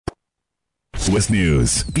with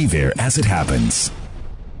news. Be there as it happens.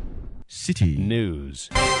 City News.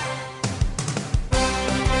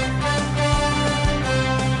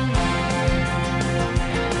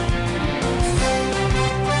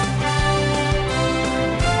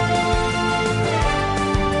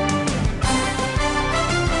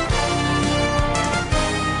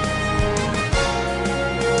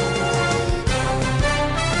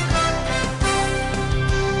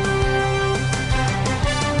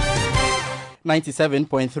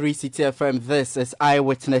 .3 City FM. This is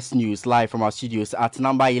Eyewitness News live from our studios at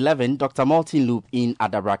number 11, Dr. Martin Loop in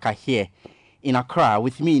Adabraka here in Accra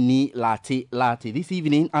with me, Larte. This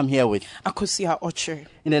evening, I'm here with Akusia Oche.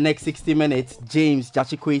 In the next 60 minutes, James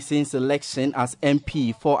Jachikwesin's election as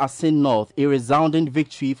MP for Asin North, a resounding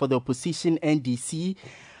victory for the opposition NDC,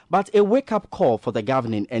 but a wake-up call for the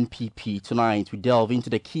governing NPP. Tonight, we delve into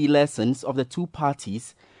the key lessons of the two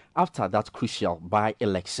parties after that crucial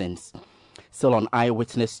by-elections. Still on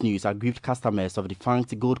Eyewitness News, aggrieved customers of the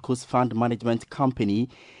defunct Gold Coast Fund Management Company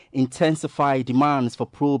intensify demands for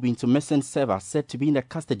probe into missing servers said to be in the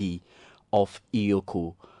custody of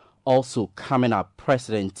Iyoko. Also coming up,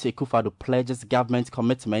 President Akufo-Addo pledges government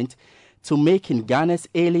commitment to making Ghana's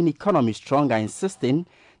ailing economy stronger, insisting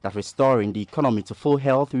that restoring the economy to full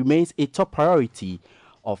health remains a top priority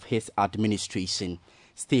of his administration.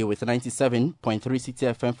 Stay with 97.3 City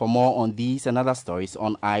FM for more on these and other stories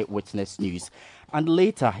on Eyewitness News. And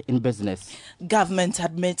later in business, government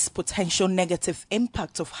admits potential negative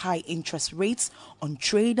impact of high interest rates on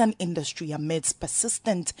trade and industry amidst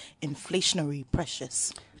persistent inflationary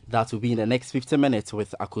pressures. That will be in the next 50 minutes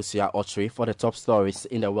with Akusia Oche for the top stories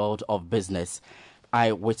in the world of business.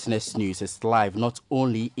 Eyewitness News is live not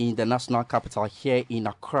only in the national capital here in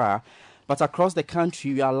Accra, but across the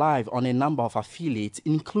country. We are live on a number of affiliates,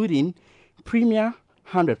 including Premier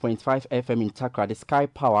 100.5 FM in Takoradi, Sky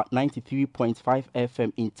Power 93.5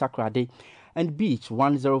 FM in Takoradi, and Beach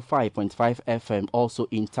 105.5 FM also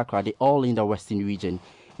in Takoradi, all in the Western region.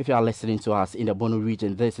 If you are listening to us in the Bono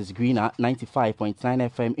region, this is Greener 95.9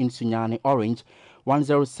 FM in Sunyani, Orange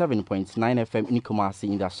 107.9 FM in Kumasi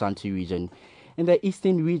in the Ashanti region. In the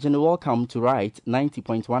Eastern region, welcome to Right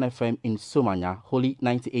 90.1 FM in Somanya, Holy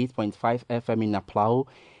 98.5 FM in Naplao.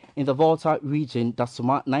 In the Volta region,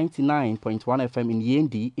 Dasuma 99.1 FM in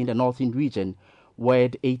Yendi in the Northern region,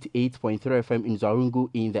 Word 88.3 FM in Zarungu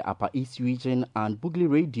in the Upper East region, and Bugli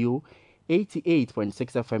Radio 88.6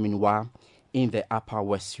 FM in Wa in the Upper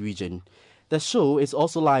West region. The show is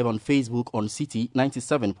also live on Facebook on City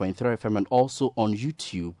 97.3 FM and also on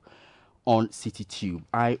YouTube on CityTube.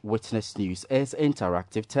 Eyewitness News is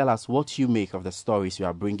interactive. Tell us what you make of the stories we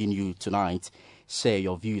are bringing you tonight. Share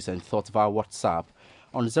your views and thoughts via WhatsApp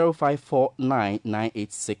on 0549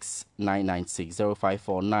 986 996.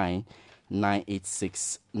 0549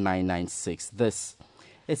 986 996. This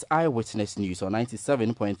is Eyewitness News on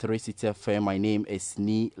 97.3 City FM. My name is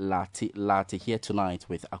Larte here tonight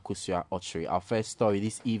with Akusia Oche. Our first story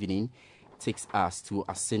this evening takes us to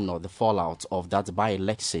Asino, the fallout of that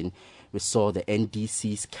by-election. We saw the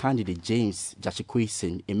NDC's candidate James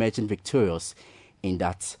Jachikwesin emerging victorious in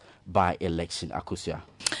that by-election. Akusia.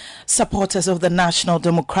 Supporters of the National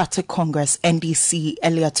Democratic Congress, NDC,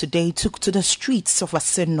 earlier today took to the streets of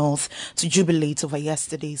Asin North to jubilate over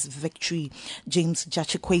yesterday's victory. James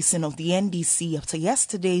Jachikwesin of the NDC, after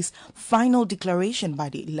yesterday's final declaration by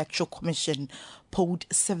the Electoral Commission, polled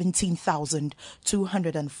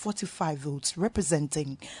 17,245 votes,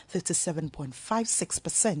 representing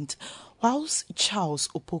 37.56%, whilst Charles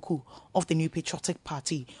Opoku of the New Patriotic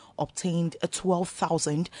Party obtained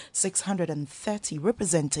 12,630,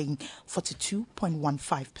 representing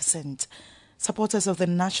 42.15%. Supporters of the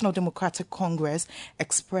National Democratic Congress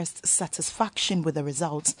expressed satisfaction with the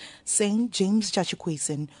results, saying James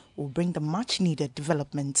Jachikwesin will bring the much-needed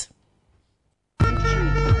development.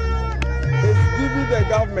 Giving the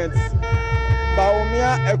government,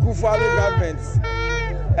 Bawumia Akufo-Addo government,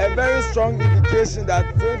 a very strong indication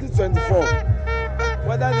that 2024,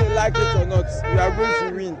 whether they like it or not, we are going to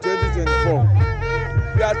win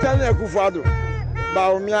 2024. We are telling Akufo-Addo,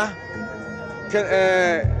 Bawumia,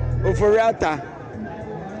 Oforiata,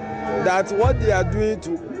 that what they are doing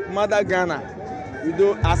to Mother Ghana, we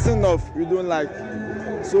don't, as enough, we don't like.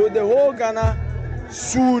 So the whole Ghana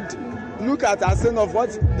should look at as enough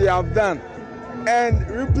what they have done and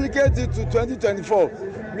replicate it to 2024.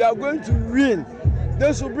 We are going to win.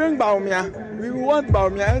 They should bring Bawumia. We want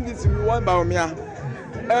Bawumia, and this we want Bawumia.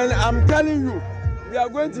 And I'm telling you, we are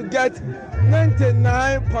going to get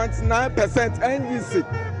 99.9% NDC.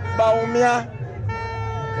 Bawumia,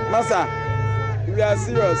 Massa, we are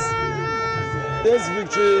serious. This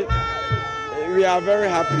victory, we are very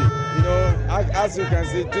happy. You know, as you can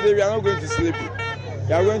see, today we are not going to sleep.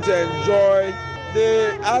 We are going to enjoy.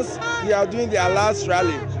 As they are doing their last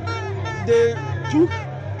rally, they took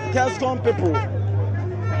custom people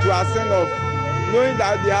to ascend off, knowing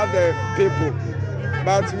that they have the people.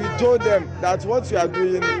 But we told them that what we are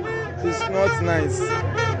doing is not nice.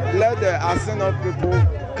 Let the ascend off people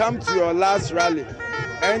come to your last rally.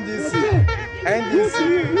 NDC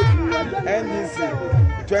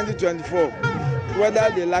 2024. Whether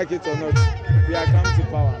they like it or not, we are coming to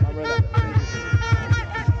power, my brother.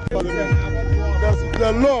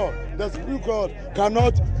 The law, the Supreme Court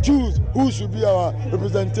cannot choose who should be our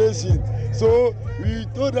representation. So we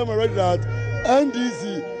told them already that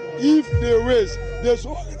NDC, if they wish, they should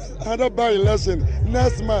organize another by-election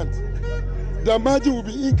next month. The margin will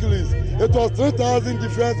be increased. It was 3,000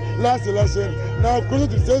 difference last election. Now closer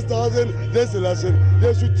to 6,000 this election.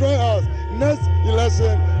 They should try us next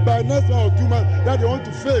election by next month or 2 months that they want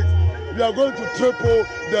to fix. We are going to triple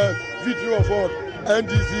the victory of all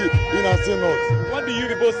NDC in our Senate. What do you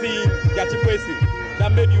people see in Jachikwesi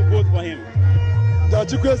that made you vote for him?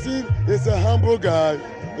 Jachikwesi is a humble guy.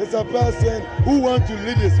 It's a person who wants to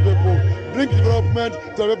lead his people, bring development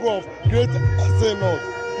to the people of Great Senate.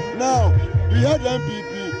 Now, we had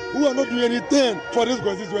MPP who are not doing anything for this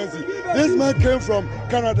constituency. This man came from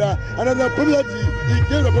Canada, and as a popular he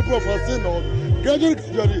gave the people of Senate. Gradually,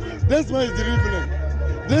 this man is delivering.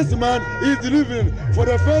 This man is delivering. For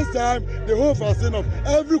the first time, the whole of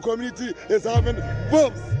every community is having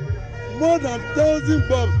bombs. More than 1,000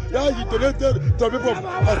 bombs that he donated to the people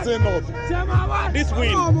of Senate. This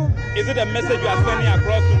win, is it a message you are sending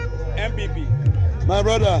across to MPP? My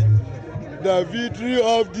brother, the victory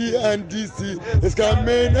of the NDC is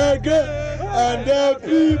coming again, and the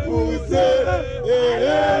people say, hey,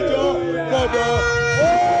 hey, Joe, Bodo,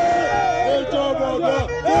 hey, Joe, Bodo,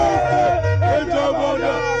 hey, Joe,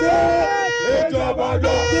 Bodo, hey, Joe,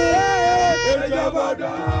 Bodo, hey, Joe, Bodo,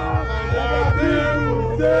 and the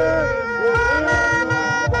people say,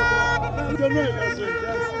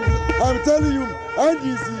 I'm telling you,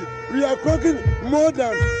 NDC, we are clocking more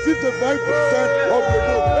than 55% of the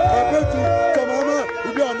vote compared to Kamama, who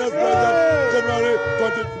will be our next president, January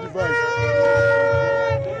 2025.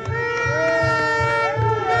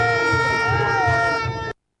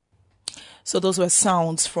 So those were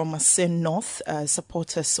sounds from Asin North,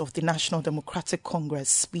 supporters of the National Democratic Congress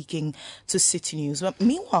speaking to City News. But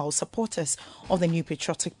meanwhile, supporters of the New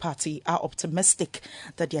Patriotic Party are optimistic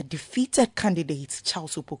that their defeated candidate,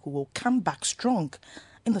 Charles Opoku, will come back strong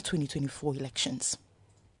in the 2024 elections.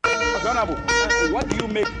 Honorable, what do you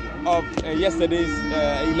make of yesterday's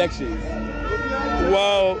elections?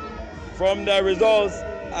 Well, from the results,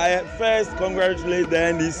 I first congratulate the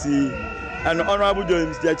NDC and Honorable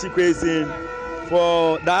James Jachikwesi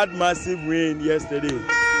for that massive win yesterday.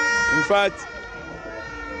 In fact,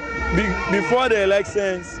 before the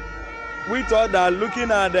elections, we thought that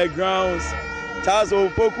looking at the grounds, Charles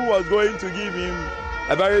Opoku was going to give him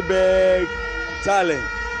a very big challenge.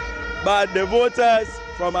 But the voters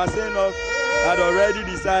from Asenof had already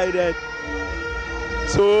decided.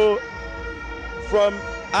 So,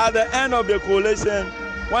 at the end of the coalition,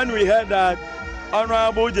 when we heard that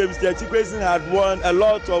Honorable James Jachikwesi had won a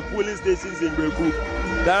lot of polling stations in Breku,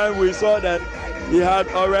 then we saw that he had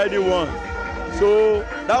already won. So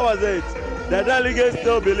that was it. The delegates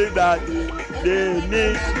still believe that they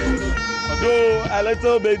need, though a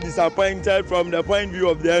little bit disappointed from the point of view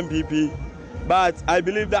of the MPP, but I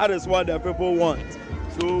believe that is what the people want.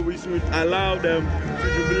 So we should allow them to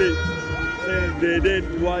jubilate since they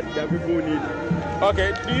did what the people need.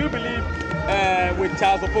 Okay, do you believe with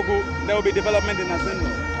Charles Opoku there will be development in Aseno?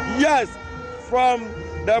 Yes, from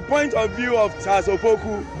the point of view of Charles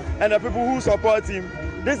Opoku and the people who support him,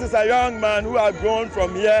 this is a young man who has grown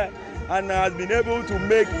from here and has been able to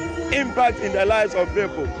make impact in the lives of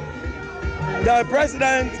people. The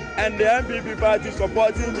president and the MPP party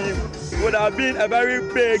supporting him would have been a very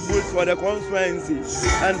big boost for the constituency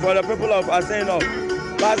and for the people of Aseno.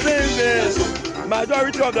 But since the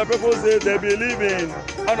majority of the people say they believe in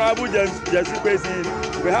Honorable James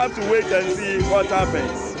Jachikwesi, we have to wait and see what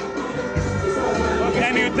happens. Okay,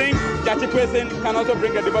 and you think Jachikwesi can also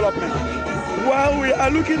bring a development? Well, we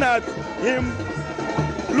are looking at him,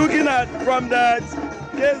 from that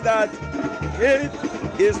case that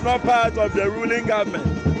he is not part of the ruling government.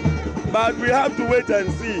 But we have to wait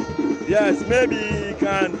and see. Yes, maybe he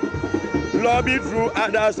can lobby through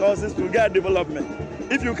other sources to get development.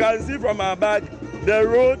 If you can see from our back, the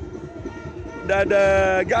road, that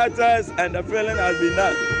the gutters and the filling has been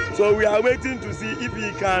done. So we are waiting to see if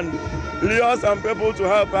he can lure some people to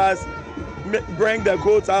help us bring the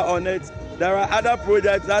quota on it there are other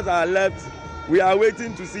projects that are left. We are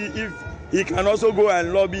waiting to see if he can also go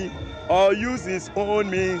and lobby or use his own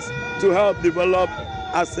means to help develop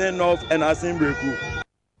Asin North and Asin Breku.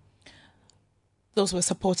 Those were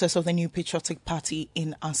supporters of the New Patriotic Party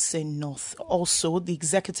in Asin North. Also, the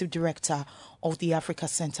Executive Director of the Africa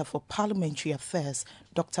Centre for Parliamentary Affairs,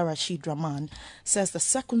 Dr. Rashid Rahman, says the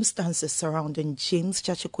circumstances surrounding James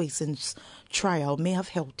Jachikwesin's trial may have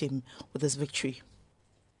helped him with his victory.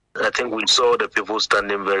 I think we saw the people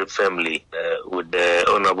standing very firmly with the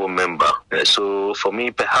honorable member. So for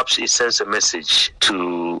me, perhaps it sends a message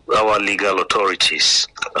to our legal authorities.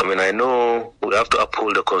 I mean, I know we have to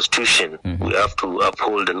uphold the constitution. We have to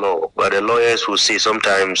uphold the law. But the lawyers will say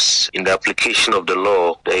sometimes in the application of the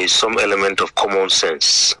law, there is some element of common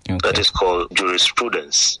sense that is called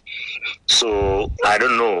jurisprudence. So I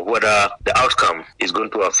don't know whether the outcome is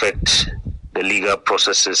going to affect the legal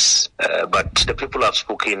processes, but the people have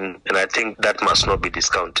spoken, and I think that must not be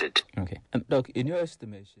discounted. Okay. And Doc, in your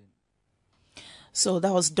estimation? So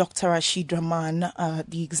that was Dr. Rashid Rahman,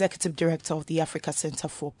 the Executive Director of the Africa Centre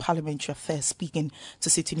for Parliamentary Affairs, speaking to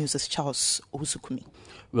City News' Charles Ozukumi.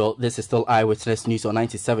 Well, this is still Eyewitness News on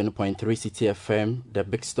 97.3 City FM. The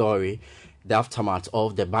big story, the aftermath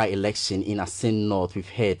of the by-election in Asin North. We've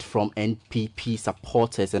heard from NPP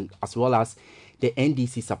supporters and as well as the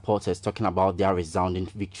NDC supporters talking about their resounding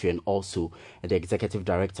victory, and also the Executive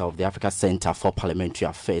Director of the Africa Centre for Parliamentary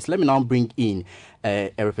Affairs. Let me now bring in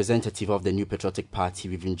a representative of the New Patriotic Party.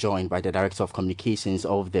 We've been joined by the Director of Communications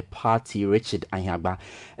of the party, Richard Anyagba.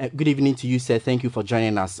 Good evening to you, sir. Thank you for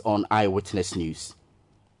joining us on Eyewitness News.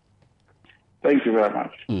 Thank you very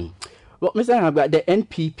much. Well, Mr. Anyagba, the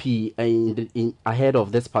NPP, ahead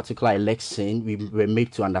of this particular election, we were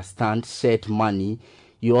made to understand shared money.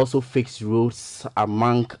 You also fixed roads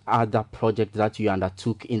among other projects that you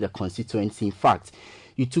undertook in the constituency. In fact,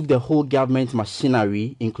 you took the whole government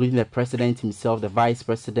machinery, including the president himself, the vice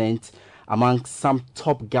president, among some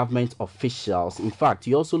top government officials. In fact,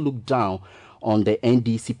 you also looked down on the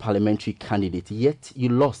NDC parliamentary candidate, yet you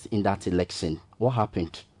lost in that election. What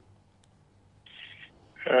happened?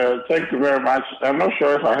 Thank you very much. I'm not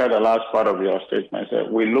sure if I heard the last part of your statement.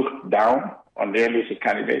 We looked down on the NDC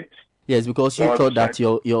candidate. Yes, because you thought that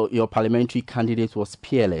your parliamentary candidate was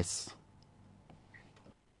peerless.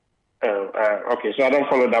 Okay, so I don't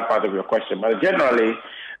follow that part of your question. But generally,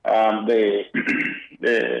 the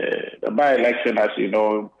by-election, as you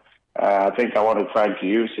know, I think I want to thank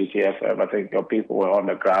you, CTFM. I think your people were on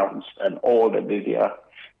the grounds and all the media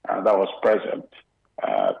that was present,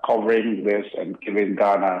 covering this and giving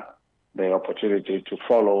Ghana the opportunity to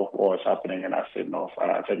follow what was happening in Asin North.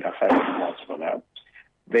 And I think I thank you much for that.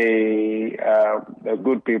 The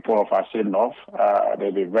good people of Asin North,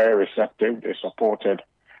 they've been very receptive. They supported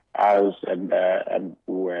us and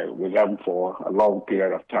we were with them for a long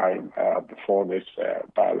period of time before this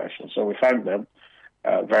by-election. So we thank them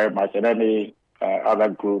very much. And any other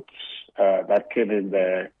groups that came in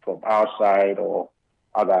there from our side or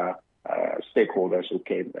other stakeholders who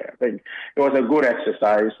came there. I think it was a good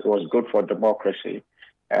exercise. It was good for democracy.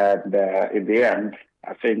 And in the end,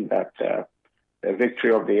 I think that the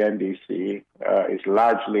victory of the NDC is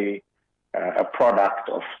largely a product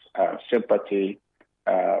of sympathy,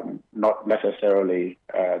 not necessarily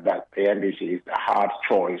that the NDC is the hard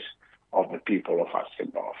choice of the people of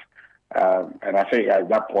Asin North. And I think at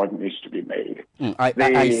that point needs to be made.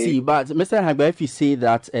 I see, but Mr. Anyagba, if you say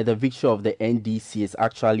that the victory of the NDC is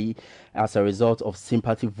actually as a result of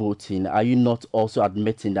sympathy voting, are you not also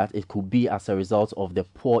admitting that it could be as a result of the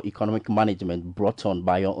poor economic management brought on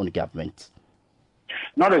by your own government?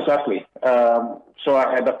 Not exactly. So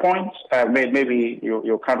at the point, maybe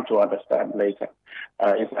you'll come to understand later.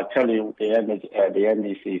 If I tell you the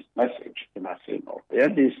NDC's message in Asin North. The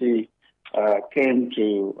NDC came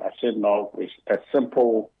to Asin North with a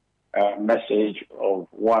simple message of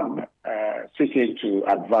one, seeking to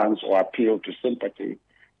advance or appeal to sympathy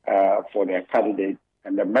for their candidate.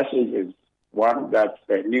 And the message is one, that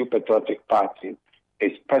the New Patriotic Party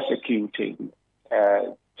is persecuting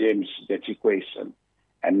James Jachikwesin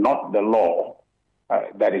and not the law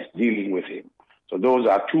that is dealing with him. So those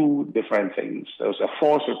are two different things. There's a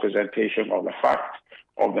false representation of the fact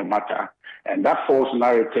of the matter. And that false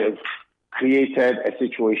narrative created a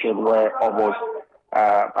situation where almost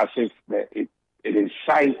as if it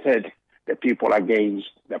incited the people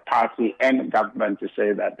against the party and the government to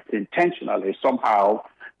say that intentionally, somehow,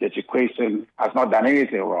 Jachikwesin has not done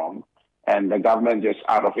anything wrong, and the government just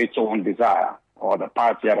out of its own desire, or the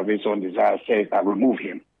party out of its own desire, says that remove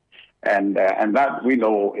him. And that we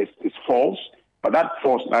know is false, but that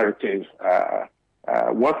false narrative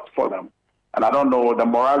worked for them. And I don't know the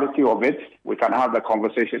morality of it. We can have the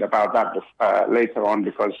conversation about that later on,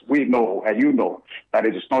 because we know, and you know, that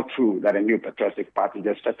it is not true that a New Patriotic Party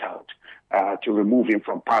just set out to remove him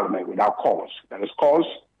from Parliament without cause. There is cause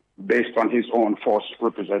based on his own forced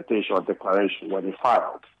representation or declaration when he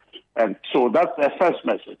filed. And so that's the first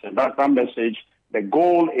message. And that message, the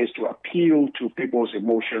goal is to appeal to people's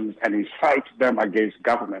emotions and incite them against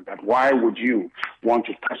government. That why would you want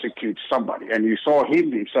to persecute somebody? And you saw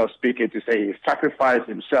him himself speaking to say he sacrificed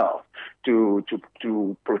himself to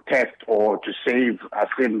protect or to save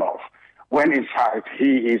Asinov, when in fact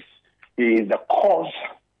he is the cause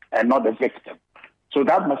and not the victim. So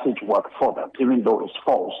that message worked for them, even though it's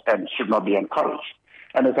false and should not be encouraged.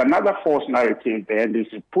 And there's another false narrative the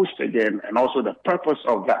NDC pushed again, and also the purpose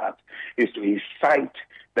of that is to incite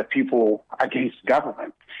the people against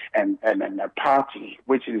government and a party,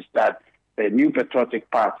 which is that the New Patriotic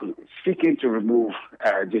Party is seeking to remove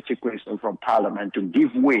Jachikwesin from Parliament to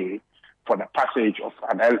give way for the passage of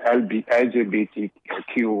an LGBTQIA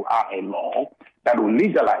law that will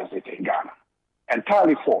legalize it in Ghana.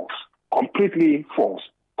 Entirely false, completely false.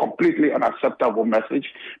 Completely unacceptable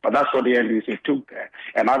message, but that's what the NDC took there.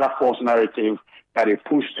 Another false narrative that it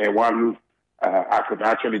pushed, one I could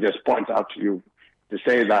actually just point out to you, to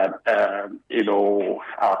say that,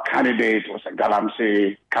 our candidate was a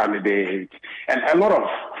Galamsey candidate, and a lot of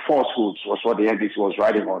falsehoods was what the NDC was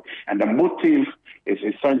writing on. And the motive is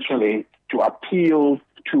essentially to appeal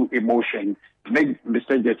to emotion, make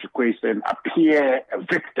Mr. Jachikwesin appear a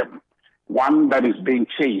victim, one that is being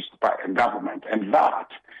chased by a government, and that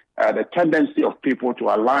the tendency of people to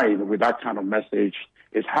align with that kind of message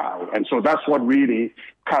is high. And so that's what really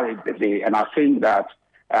carried the day. And I think that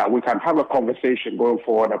we can have a conversation going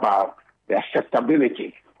forward about the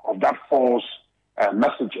acceptability of that false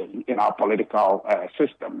messaging in our political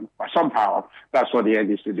system. But somehow that's what the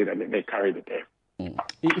NDC did, and they carried the day.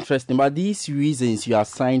 Interesting, but these reasons you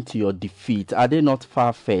assigned to your defeat, are they not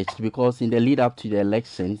far-fetched? Because in the lead up to the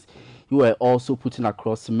elections, you were also putting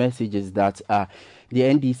across messages that the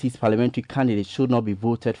NDC's parliamentary candidate should not be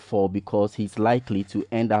voted for because he's likely to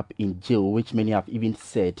end up in jail, which many have even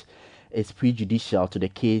said is prejudicial to the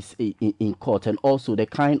case in court, and also the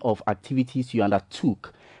kind of activities you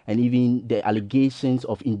undertook and even the allegations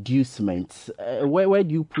of inducements. Where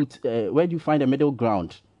do you find a middle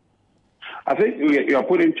ground? I think you are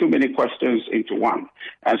putting too many questions into one.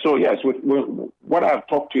 And so, yes, what I've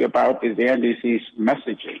talked to you about is the NDC's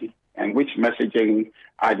messaging, and which messaging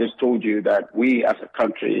I just told you that we as a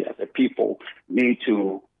country, as a people, need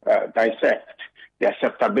to dissect the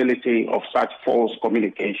acceptability of such false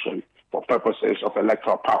communication for purposes of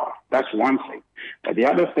electoral power. That's one thing. But the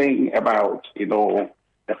other thing about, the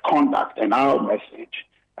conduct and our message,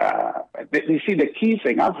 you see, the key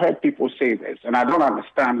thing, I've heard people say this, and I don't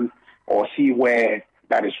understand or see where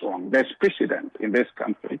that is wrong. There's precedent in this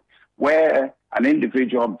country where an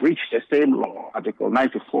individual breached the same law, Article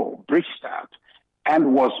 94, breached that,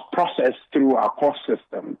 and was processed through our court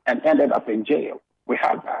system and ended up in jail. We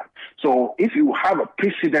have that. So if you have a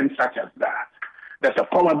precedent such as that, there's a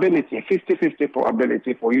probability, 50-50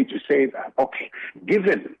 probability for you to say that, okay,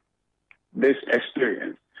 given this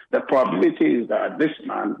experience, the probability is that this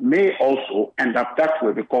man may also end up that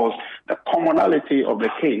way, because the commonality of the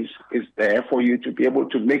case is there for you to be able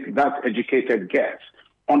to make that educated guess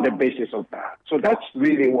on the basis of that. So that's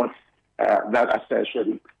really what that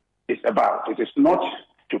assertion is about. It is not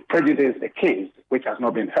to prejudice the case, which has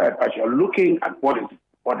not been heard, but you're looking at what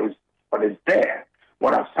is there,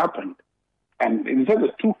 what has happened. And these are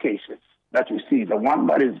the two cases that you see, the one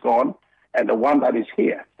that is gone and the one that is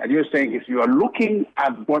here. And you're saying if you are looking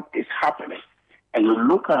at what is happening and you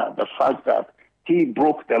look at the fact that he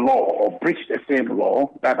broke the law or breached the same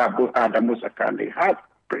law that Adamu Sakande had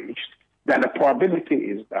breached, then the probability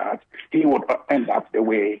is that he would end up the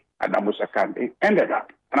way Adamu Sakande ended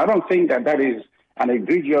up. And I don't think that is an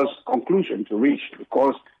egregious conclusion to reach,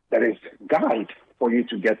 because there is a guide for you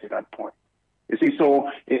to get to that point. You see, so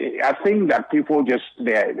I think that people just,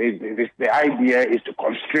 the idea is to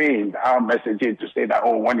constrain our messaging to say that,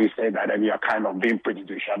 when you say that, then you are kind of being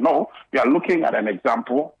prejudicial. No, you are looking at an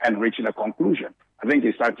example and reaching a conclusion. I think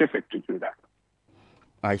it's scientific to do that.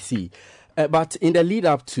 I see. But in the lead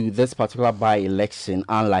up to this particular by-election,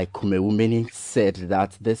 unlike Kumewu, many said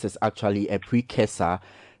that this is actually a precursor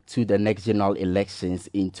to the next general elections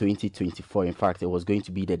in 2024. In fact, it was going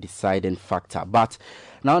to be the deciding factor. But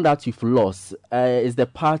now that you've lost, is the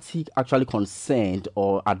party actually concerned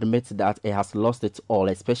or admit that it has lost it all,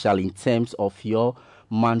 especially in terms of your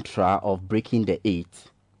mantra of breaking the eight?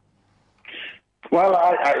 Well,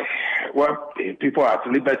 well, people are at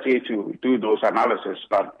liberty to do those analysis,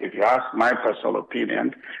 but if you ask my personal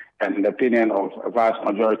opinion and the opinion of a vast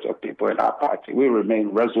majority of people in our party, we remain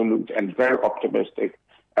resolute and very optimistic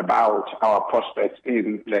about our prospects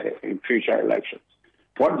in future elections.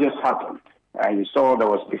 What just happened? You saw there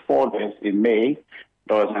was before this in May,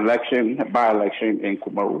 there was an election, a by-election in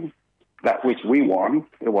Kumaru, that which we won.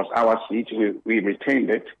 It was our seat. We retained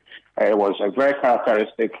it. It was a very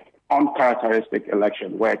uncharacteristic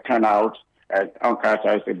election where turnout,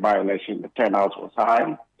 uncharacteristic by-election, the turnout was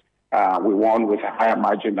high. We won with a higher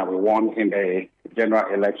margin than we won in the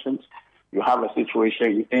general elections. You have a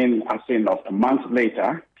situation in Assin a month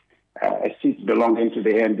later, a seat belonging to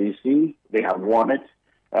the NDC. They have won it.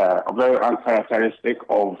 Very uncharacteristic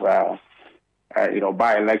of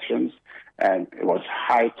by-elections, and it was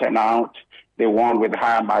high turnout. They won with a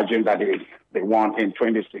higher margin that they won in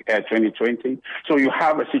 2020. So you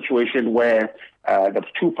have a situation where the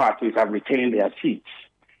two parties have retained their seats.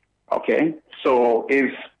 Okay, so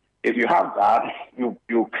if you have that,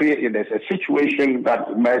 you create there's a situation that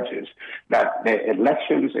emerges that the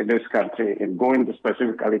elections in this country, in going to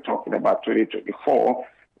specifically talking about 2024,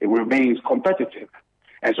 it remains competitive.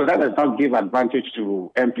 And so that does not give advantage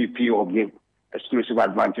to MPP or give exclusive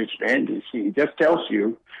advantage to NDC. It just tells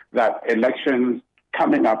you that elections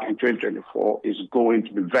coming up in 2024 is going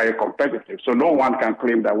to be very competitive. So no one can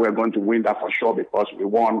claim that we're going to win that for sure because we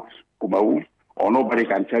won Kumaru, or nobody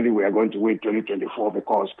can tell you we are going to win 2024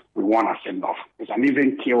 because we won Assin. It's an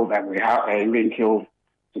even kill that we have, an even kill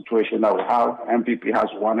situation that we have. MPP has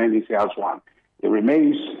one, NDC has one. It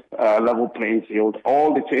remains a level playing field.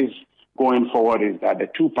 All it is going forward is that the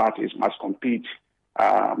two parties must compete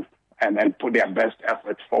and then put their best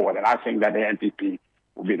efforts forward. And I think that the NPP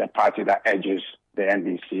will be the party that edges the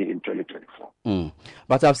NDC in 2024.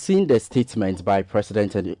 But I've seen the statement by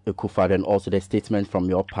President Akufo-Addo and also the statement from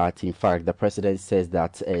your party. In fact, the president says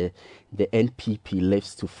that the NPP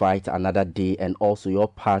lives to fight another day, and also your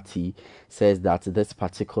party says that this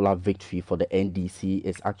particular victory for the NDC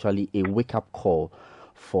is actually a wake-up call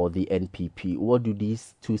for the NPP. What do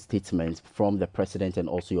these two statements from the president and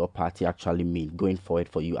also your party actually mean going forward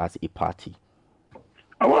for you as a party?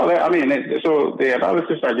 Well, I mean, so the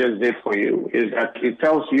analysis I just did for you is that it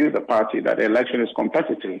tells you, the party, that the election is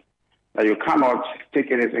competitive, that you cannot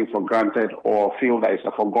take anything for granted or feel that it's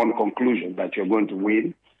a foregone conclusion that you're going to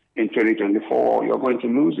win in 2024 or you're going to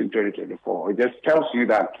lose in 2024. It just tells you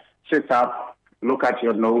that sit up, look at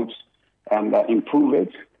your notes, and improve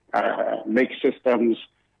it, make systems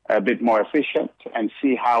a bit more efficient, and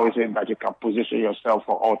see how is it that you can position yourself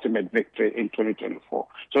for ultimate victory in 2024.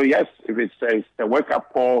 So yes, if it says the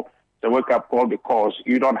wake-up call because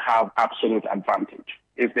you don't have absolute advantage.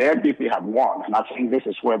 If the NPP had won, and I think this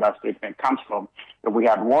is where that statement comes from, if we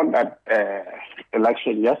had won that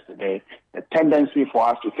election yesterday, the tendency for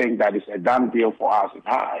us to think that it's a done deal for us is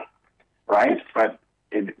high, right? But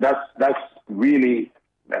that's really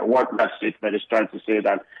what that statement is trying to say,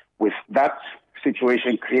 that with that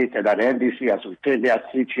situation created, that NDC has retained their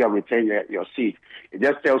seat, you have retained your seat. It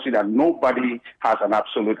just tells you that nobody has an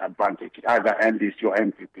absolute advantage, either NDC or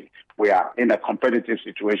MPP. We are in a competitive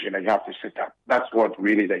situation and you have to sit up. That's what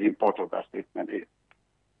really the import of that statement is.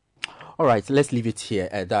 All right, let's leave it here.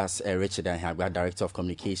 That's Richard Anhagba, Director of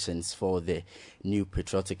Communications for the New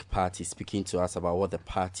Patriotic Party, speaking to us about what the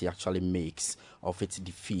party actually makes of its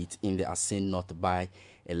defeat in the Assin North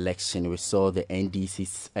by-election. We saw the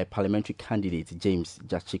NDC's parliamentary candidate, James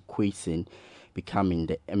Jachikwesin, becoming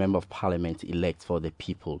the Member of Parliament elect for the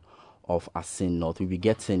people of Assin North. We'll be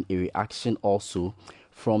getting a reaction also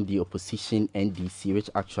from the opposition NDC, which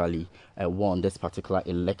actually won this particular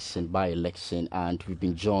election by-election, and we've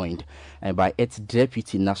been joined by its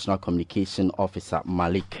Deputy National Communication Officer,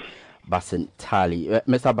 Malik Basentali.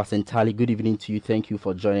 Mr. Basentali, good evening to you. Thank you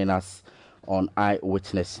for joining us on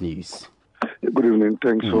Eyewitness News. Good evening.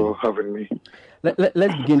 Thanks for having me.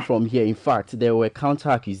 Let's begin from here. In fact, there were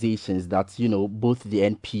counter-accusations that, both the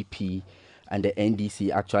NPP and the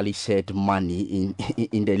NDC actually shared money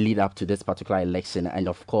in the lead up to this particular election, and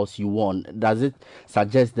of course you won. Does it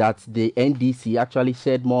suggest that the NDC actually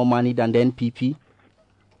shared more money than the NPP?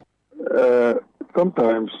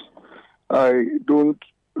 Sometimes I don't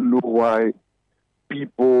know why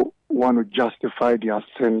people want to justify their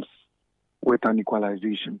sins with an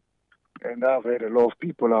equalization. And I've heard a lot of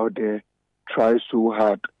people out there try so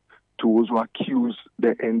hard to also accuse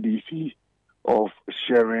the NDC of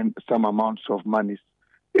sharing some amounts of money.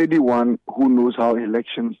 Anyone who knows how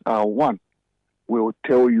elections are won will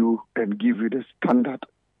tell you and give you the standard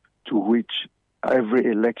to which every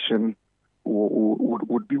election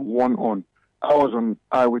would be won on. I was on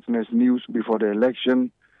Eyewitness News before the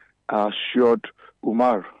election. I assured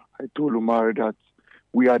Umar, I told Umar that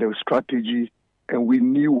we had a strategy and we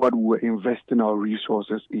knew what we were investing our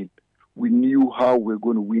resources in. We knew how we were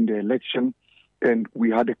going to win the election, and we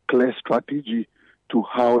had a clear strategy to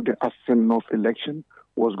how the Assin North election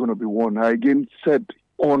was going to be won. I again said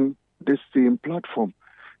on this same platform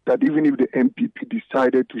that even if the MPP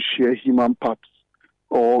decided to share human parts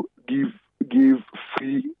or give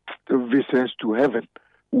free visas to heaven,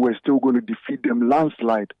 we're still going to defeat them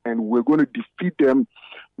landslide, and we're going to defeat them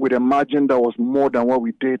with a margin that was more than what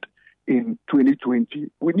we did in 2020.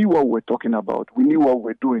 We knew what we were talking about. We knew what we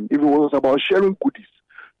were doing. If it was about sharing goodies,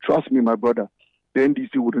 trust me, my brother, the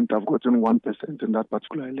NDC wouldn't have gotten 1% in that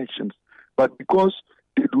particular elections. But because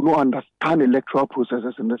they do not understand electoral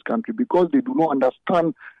processes in this country, because they do not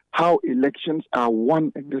understand how elections are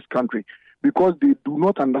won in this country, because they do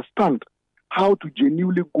not understand how to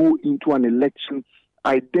genuinely go into an election,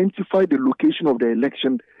 identify the location of the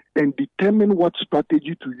election, and determine what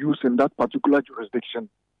strategy to use in that particular jurisdiction.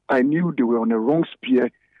 I knew they were on a wrong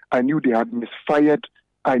spear. I knew they had misfired.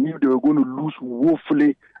 I knew they were going to lose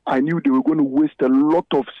woefully. I knew they were going to waste a lot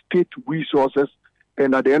of state resources.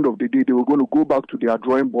 And at the end of the day, they were going to go back to their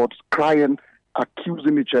drawing boards, crying,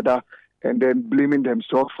 accusing each other, and then blaming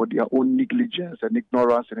themselves for their own negligence and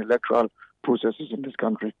ignorance in electoral processes in this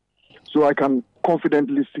country. So I can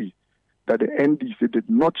confidently see that the NDC did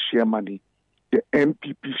not share money. The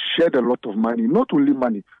MPP shared a lot of money, not only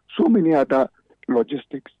money, so many other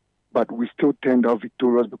logistics, but we still turned out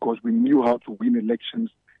victorious because we knew how to win elections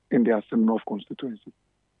in the Assam North constituency.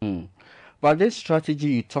 But this strategy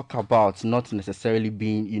you talk about not necessarily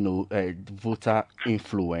being, voter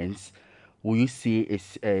influence, will you see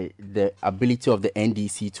is the ability of the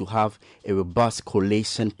NDC to have a robust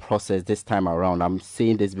collation process this time around? I'm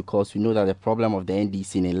saying this because we know that the problem of the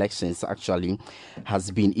NDC in elections actually has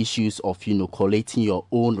been issues of, collating your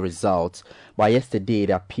own results. But yesterday it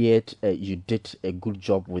appeared you did a good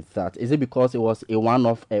job with that. Is it because it was a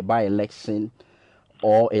one-off by-election,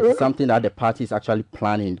 or it's something that the party is actually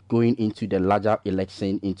planning going into the larger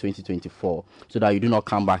election in 2024, so that you do not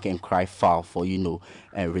come back and cry foul for,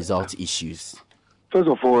 result issues? First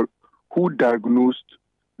of all, who diagnosed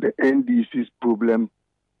the NDC's problem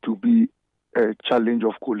to be a challenge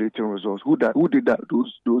of collating results? Who did that?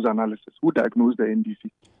 Those analysis? Who diagnosed the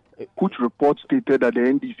NDC? Which report stated that the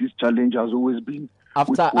NDC's challenge has always been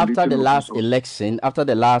after the last election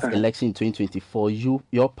in 2024,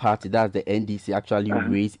 your party, that's the NDC, actually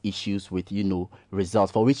raised issues with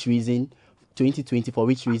results. For which reason 2020? For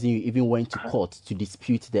which reason you even went to court to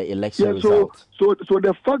dispute the election result? So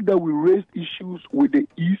the fact that we raised issues with the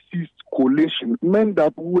EC's collation meant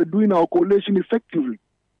that we were doing our collation effectively.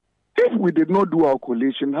 If we did not do our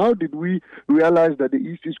collation, how did we realize that the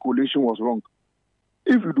EC's collation was wrong?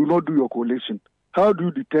 If you do not do your collation, how do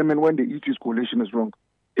you determine when the EC's collation is wrong?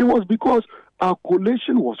 It was because our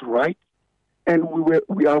collation was right, and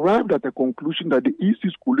we arrived at the conclusion that the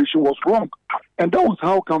EC's collation was wrong. And that was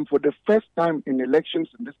how come for the first time in elections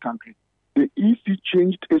in this country, the EC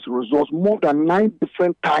changed its results more than 9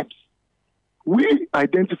 different times. We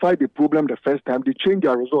identified the problem the first time, they changed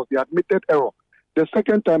their results, they admitted error. The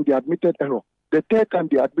second time, they admitted error. The third time,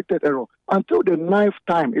 they admitted error. Until the 9th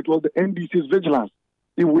time, it was the NDC's vigilance.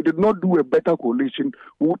 If we did not do a better collation,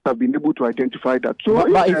 we would have been able to identify that. So,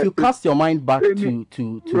 but if you cast your mind back to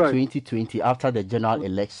 2020, after the general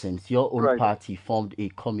elections, your own party formed a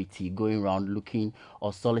committee going around looking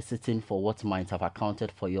or soliciting for what might have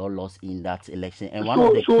accounted for your loss in that election. And one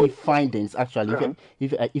of the key findings, actually,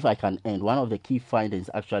 if I can end, one of the key findings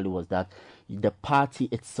actually was that the party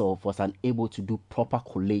itself was unable to do proper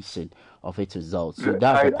collation of its results. So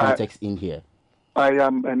that's the context in here. I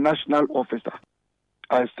am a national officer.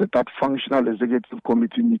 I sit at functional executive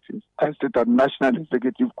committee meetings. I sit at national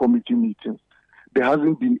executive committee meetings. There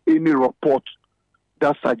hasn't been any report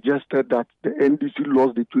that suggested that the NDC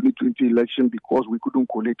lost the 2020 election because we couldn't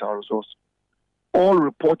collate our results. All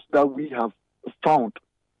reports that we have found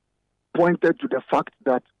pointed to the fact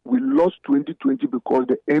that we lost 2020 because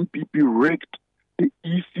the MPP rigged. The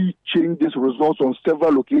EC changed its results on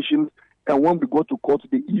several occasions. And when we got to court,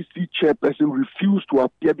 the EC chairperson refused to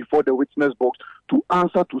appear before the witness box to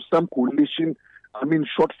answer to some collation,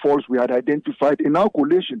 shortfalls we had identified in our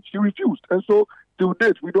collation. She refused. And so, till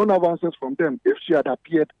date, we don't have answers from them. If she had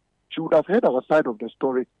appeared, she would have heard our side of the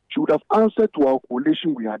story. She would have answered to our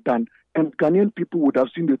collation we had done. And Ghanaian people would have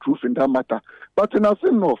seen the truth in that matter. But in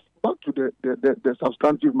Assam North, back to the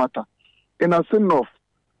substantive matter. In Assam North,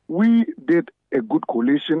 we did a good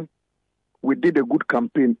collation. We did a good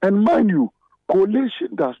campaign. And mind you,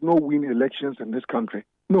 coalition does not win elections in this country.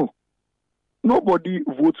 No. Nobody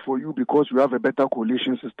votes for you because you have a better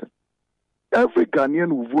coalition system. Every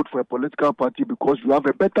Ghanaian will vote for a political party because you have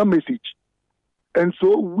a better message. And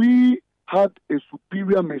so we had a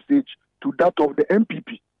superior message to that of the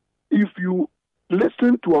MPP. If you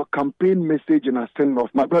listen to our campaign message in a send-off,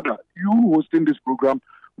 my brother, you hosting this program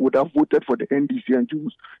would have voted for the NDC and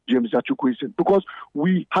James Jachukwueze because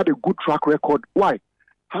we had a good track record. Why?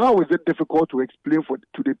 How is it difficult to explain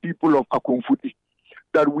to the people of Akomfudi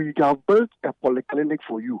that we have built a polyclinic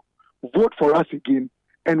for you? Vote for us again,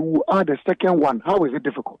 and we'll add a second one. How is it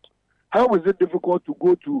difficult? How is it difficult to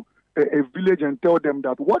go to a village and tell them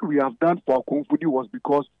that what we have done for Akomfudi was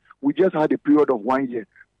because we just had a period of 1 year?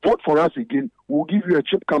 Vote for us again, we'll give you a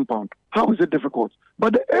cheap compound. How is it difficult?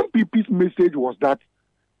 But the MPP's message was that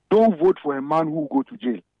don't vote for a man who will go to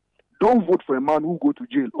jail. Don't vote for a man who will go to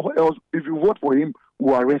jail, or else if you vote for him,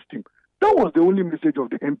 we'll arrest him. That was the only message of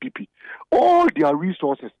the MPP. All their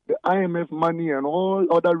resources, the IMF money and all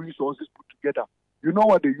other resources put together, you know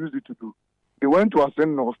what they used it to do? They went to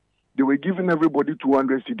Ascend North, they were giving everybody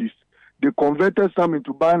 200 cedis. They converted some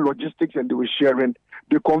into buying logistics and they were sharing.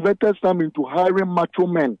 They converted some into hiring macho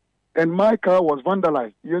men. And my car was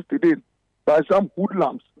vandalized yesterday by some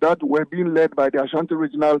hoodlums that were being led by the Ashanti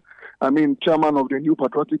Regional, chairman of the New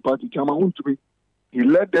Patriotic Party, Chairman Huntumi. He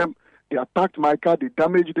led them, they attacked my car, they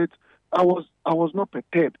damaged it. I was not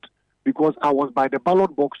perturbed because I was by the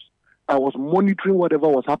ballot box. I was monitoring whatever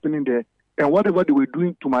was happening there, and whatever they were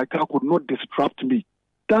doing to my car could not disrupt me.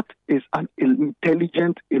 That is an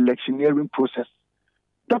intelligent electioneering process.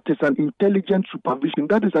 That is an intelligent supervision.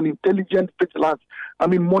 That is an intelligent vigilance.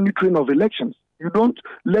 Monitoring of elections. You don't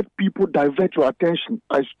let people divert your attention.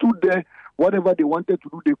 I stood there, whatever they wanted to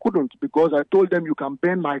do, they couldn't, because I told them you can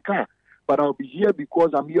burn my car, but I'll be here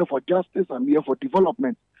because I'm here for justice, I'm here for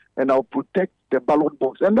development, and I'll protect the ballot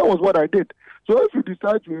box. And that was what I did. So if you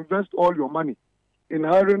decide to invest all your money in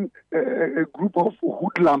hiring a group of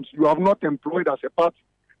hoodlums you have not employed as a party,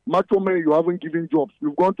 macho men you haven't given jobs,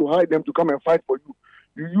 you've gone to hire them to come and fight for you.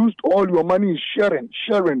 You used all your money in sharing.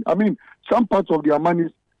 Some parts of their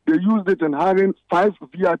money, they used it in hiring 5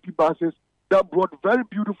 VIP buses that brought very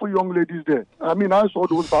beautiful young ladies there. I saw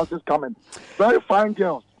those buses coming. Very fine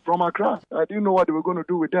girls from Accra. I didn't know what they were going to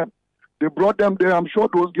do with them. They brought them there. I'm sure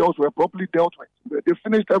those girls were properly dealt with. They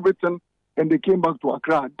finished everything and they came back to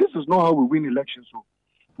Accra. This is not how we win elections. So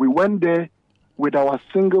we went there with our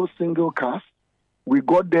single cast. We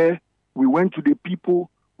got there. We went to the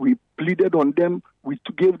people. We pleaded on them. We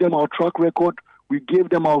gave them our track record. We gave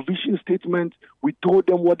them our vision statement. We told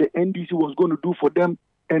them what the NDC was going to do for them.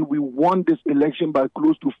 And we won this election by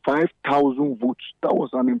close to 5,000 votes. That was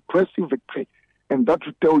an impressive victory. And that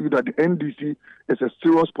should tell you that the NDC is a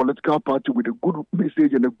serious political party with a good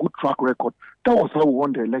message and a good track record. That was how we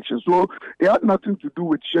won the election. So it had nothing to do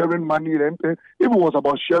with sharing money. If it was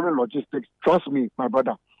about sharing logistics, trust me, my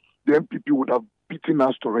brother, the MPP would have beaten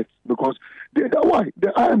us to it, because the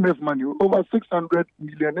IMF money, over 600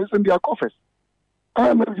 million, is in their coffers.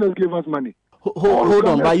 IMF just gave us money. Hold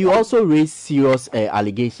on, but you also raised serious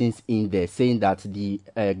allegations in there, saying that the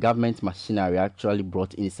government machinery actually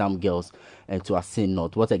brought in some girls to Ascend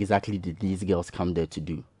North. What exactly did these girls come there to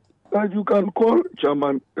do? You can call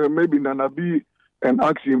Chairman maybe Nanabi and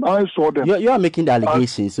ask him. I saw them. You are making the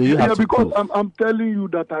allegations, so you have to because prove. I'm telling you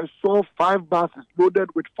that I saw 5 buses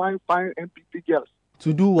loaded with fine MPP girls.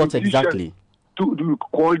 To do what exactly? To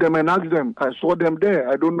call them and ask them. I saw them there.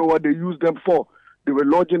 I don't know what they used them for. They were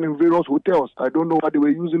lodging in various hotels. I don't know what they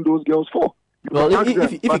were using those girls for. Well,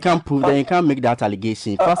 if you can't prove, then you can't make that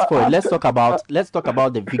allegation. Fast forward. Let's talk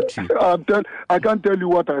about the victory. I can't tell you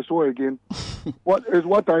what I saw again. What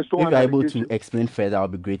I saw? If you're able to explain further, I'll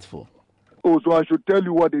be grateful. Oh, so I should tell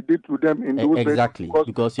you what they did to them in those exactly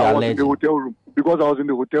because you are in the hotel room. Because I was in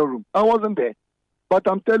the hotel room. I wasn't there, but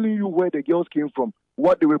I'm telling you where the girls came from.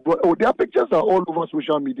 What they were brought. Oh, their pictures are all over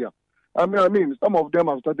social media. Some of them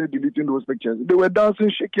have started deleting those pictures. They were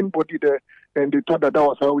dancing, shaking body there, and they thought that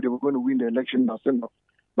was how they were going to win the election.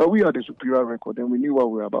 But we had a superior record, and we knew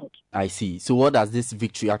what we were about. I see. So what does this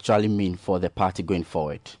victory actually mean for the party going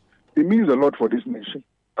forward? It means a lot for this nation.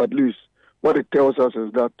 At least what it tells us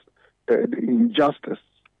is that the injustice,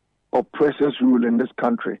 oppressors rule in this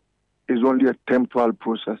country is only a temporal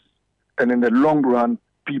process. And in the long run,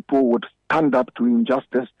 people would stand up to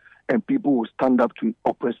injustice and people will stand up to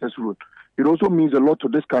oppressors' rule. It also means a lot to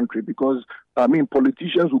this country because,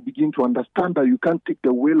 politicians will begin to understand that you can't take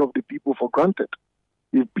the will of the people for granted.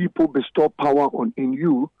 If people bestow power in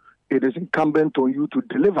you, it is incumbent on you to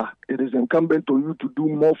deliver. It is incumbent on you to do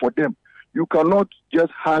more for them. You cannot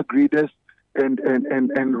just hire graders and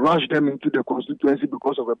rush them into the constituency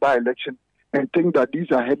because of a by-election and think that these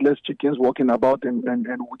are headless chickens walking about and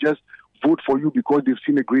will just vote for you because they've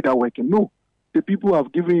seen a greater working. No. The people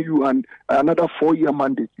have given you another 4-year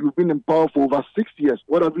mandate. You've been in power for over 6 years.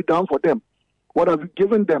 What have you done for them? What have you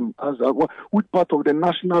given them? Which part of the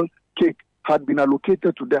national cake had been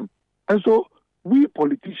allocated to them? And so we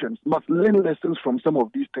politicians must learn lessons from some of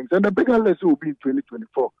these things. And the bigger lesson will be in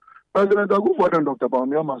 2024. President Akufo-Addo and Dr.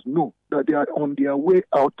 Bawumia must know that they are on their way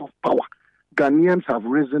out of power. Ghanaians have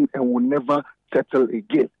risen and will never settle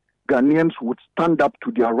again. Ghanaians would stand up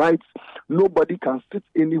to their rights. Nobody can sit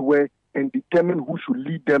anywhere and determine who should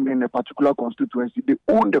lead them in a particular constituency. They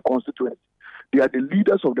own the constituency. They are the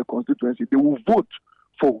leaders of the constituency. They will vote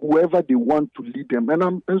for whoever they want to lead them.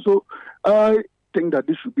 And so I think that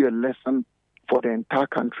this should be a lesson for the entire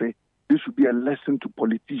country. This should be a lesson to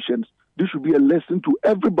politicians. This should be a lesson to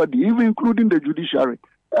everybody, even including the judiciary.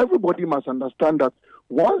 Everybody must understand that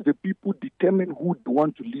once the people determine who they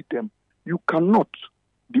want to lead them, you cannot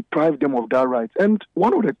deprive them of that right. And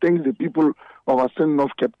one of the things the people of Ascent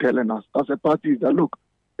kept telling us as a party is that, look,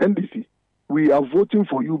 NDC, we are voting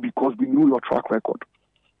for you because we know your track record.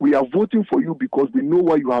 We are voting for you because we know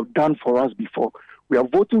what you have done for us before. We are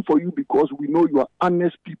voting for you because we know you are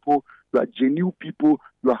honest people, you are genuine people,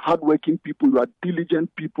 you are hardworking people, you are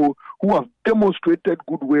diligent people who have demonstrated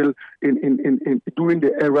goodwill in during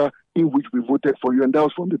the era in which we voted for you. And that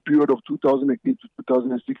was from the period of 2008 to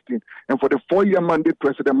 2016. And for the 4-year mandate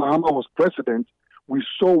President Mahama was president, we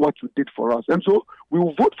saw what you did for us. And so we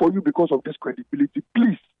will vote for you because of this credibility.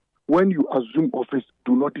 Please, when you assume office,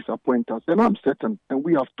 do not disappoint us. And I'm certain, and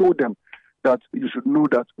we have told them that you should know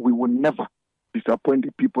that we will never disappoint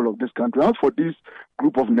the people of this country. As for this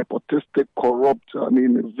group of nepotistic, corrupt,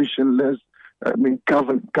 visionless,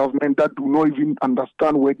 government that do not even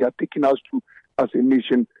understand where they are taking us to as a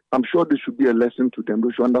nation, I'm sure this should be a lesson to them.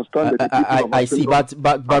 They should understand that the people I see,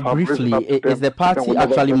 but briefly, is the party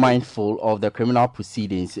actually mindful of the criminal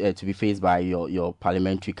proceedings to be faced by your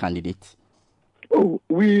parliamentary candidate? Oh,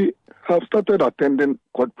 we have started attending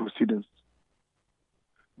court proceedings.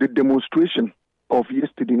 The demonstration of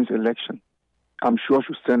yesterday's election, I'm sure,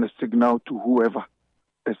 should send a signal to whoever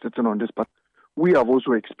is sitting on this part. We have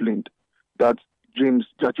also explained that James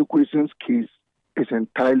Jachikwesin's case is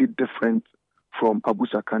entirely different from Abu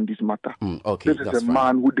Sakandi's matter. Okay, this is a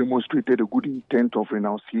man who demonstrated a good intent of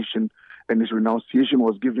renunciation, and his renunciation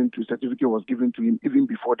certificate was given to him even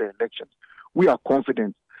before the elections. We are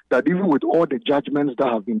confident that even with all the judgments that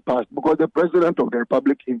have been passed, because the President of the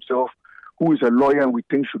Republic himself, who is a lawyer and we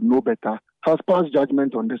think should know better, has passed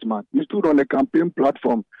judgment on this man. He stood on a campaign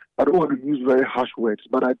platform. I don't want to use very harsh words,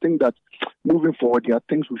 but I think that moving forward, there are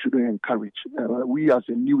things we shouldn't encourage. We as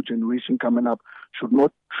a new generation coming up should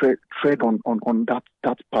not tread on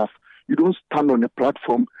that path. You don't stand on a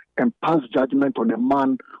platform and pass judgment on a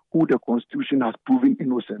man who the Constitution has proven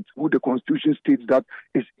innocent, who the Constitution states that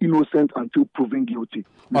is innocent until proven guilty.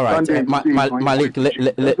 All right, Malik,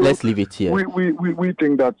 let's leave it here. We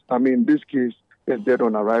think that, this case is dead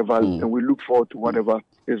on arrival, and we look forward to whatever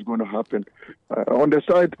is going to happen. On the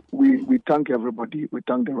side, we thank everybody. We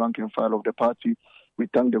thank the rank and file of the party. We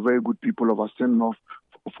thank the very good people of Ascent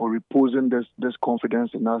for reposing this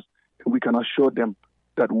confidence in us. We can assure them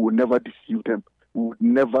that we will never deceive them. We would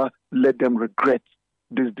never let them regret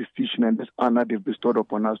this decision and this honor they've bestowed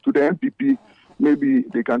upon us. To the NPP, maybe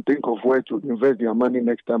they can think of where to invest their money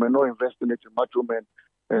next time and not investing it in macho men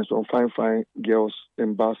and some fine girls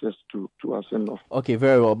and bosses to Ascent. Okay,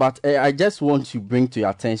 very well. But I just want to bring to your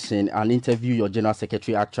attention an interview your General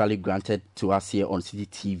Secretary actually granted to us here on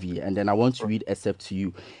CTV. And then I want to read a excerpt to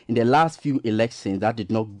you. In the last few elections, that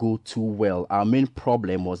did not go too well. Our main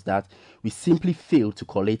problem was that we simply failed to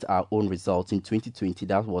collate our own results. In 2020,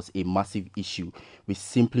 that was a massive issue. We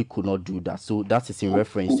simply could not do that. So that is in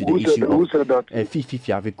reference to the issue of Fifi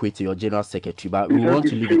Avikwete, your General Secretary. But we want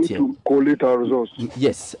to leave it here. To collate our results.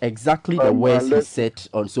 Yes, exactly the words he said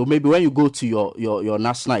on. So maybe when you go to your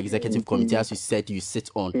National Executive Committee, as you said, you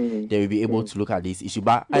sit on, they will be able to look at this issue.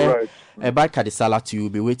 But back at the Salah, you will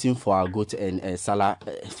be waiting for our goat and Salah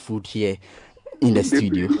food here in the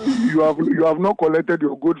studio. You have not collected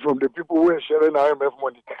your good from the people who are sharing IMF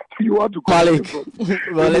money. You want to collect Malik.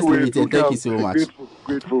 Well, let's leave it here. Thank you so much.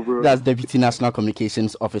 Grateful, bro. That's Deputy National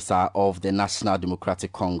Communications Officer of the National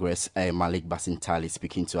Democratic Congress, Malik Basintali,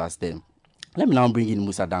 speaking to us then. Let me now bring in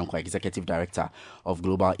Musa Dankwa, Executive Director of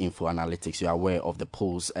Global Info Analytics. You are aware of the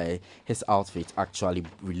polls his outfit actually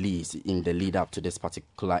released in the lead up to this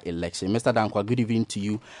particular election. Mr. Dankwa, good evening to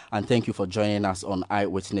you, and thank you for joining us on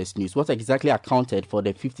Eyewitness News. What exactly accounted for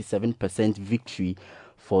the 57% victory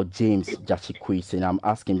for James Jachikwisin? I'm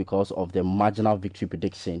asking because of the marginal victory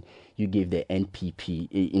prediction you gave the NPP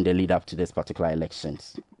in the lead up to this particular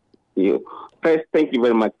elections. First, thank you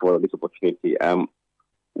very much for this opportunity.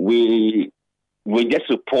 We just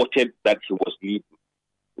reported that he was leading.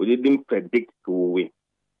 We didn't predict to win.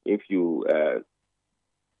 If you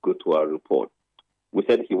go to our report, we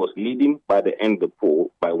said he was leading by the end of the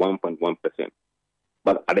poll by 1.1%.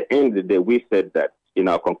 But at the end of the day, we said that in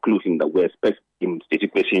our conclusion that we expect him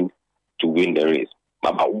to win the race.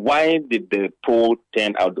 But why did the poll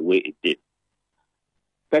turn out the way it did?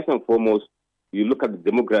 First and foremost, you look at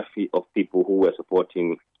the demography of people who were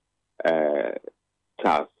supporting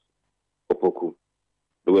Charles Opoku.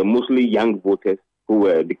 They were mostly young voters who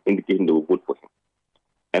were indicating they would vote for him.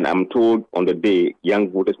 And I'm told on the day, young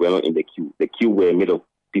voters were not in the queue. The queue were made of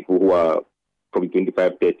people who are probably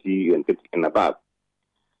 25, 30, and 50 and above.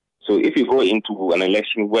 So if you go into an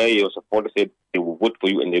election where your supporters said they will vote for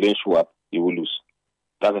you and they don't show up, you will lose.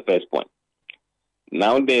 That's the first point.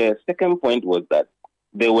 Now, the second point was that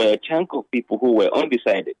there were a chunk of people who were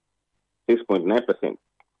undecided, 6.9%,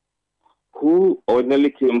 who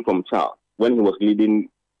ordinarily came from Charles when he was leading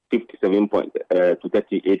 57 to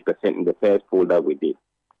 38% in the first poll that we did.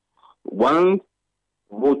 Once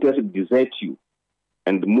voters desert you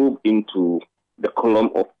and move into the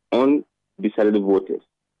column of undecided voters,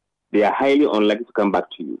 they are highly unlikely to come back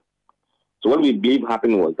to you. So what we believe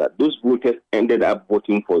happened was that those voters ended up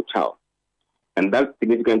voting for Charles, and that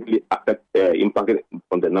significantly impacted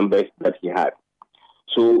on the numbers that he had.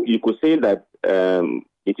 So you could say that the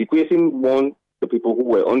equation won the people who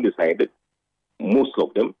were undecided, most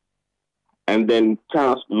of them, and then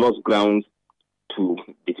Charles lost ground to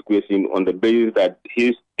the equation on the basis that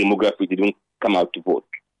his demography didn't come out to vote.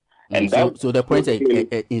 And so the point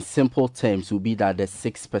in simple terms would be that the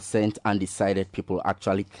 6% undecided people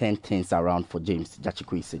actually turn things around for James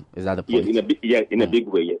Jachikwisin. Is that the point? In a big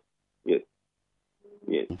way, yes.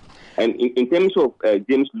 And in terms of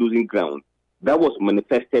James losing ground, that was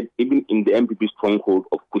manifested even in the MPP stronghold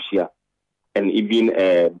of Kushia and even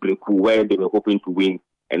Brinku, where they were hoping to win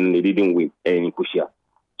and they didn't win in Kushia.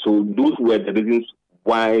 So those were the reasons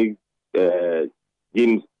why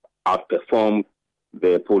James outperformed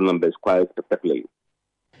the poll numbers quite spectacularly.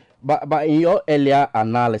 But in your earlier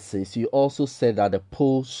analysis, you also said that the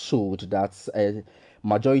poll showed that a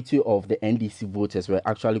majority of the NDC voters were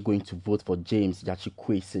actually going to vote for James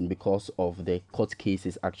Jachikwisin because of the court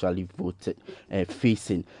cases actually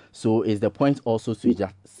facing. So is the point also to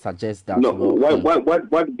just suggest that? No,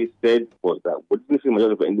 what we said was that we didn't say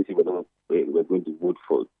majority of the NDC were going to vote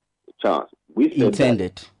for Charles. We said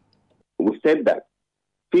that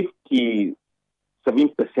 57%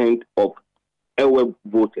 of our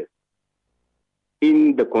voters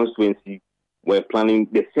in the constituency were planning,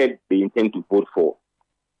 they said they intend to vote for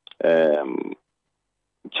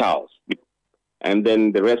Charles. And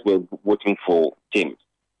then the rest were voting for James.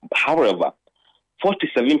 However,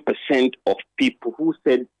 47% of people who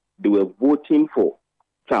said they were voting for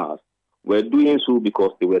Charles were doing so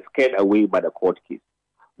because they were scared away by the court case.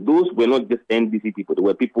 Those were not just NDC people, they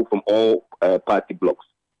were people from all party blocks.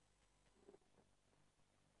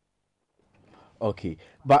 Okay,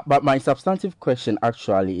 but my substantive question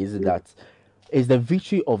actually is that is the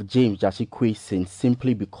victory of James Jachikwisin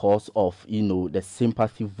simply because of the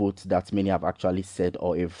sympathy vote that many have actually said,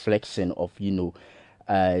 or a reflection of the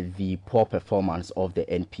poor performance of the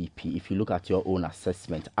NPP? If you look at your own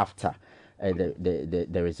assessment after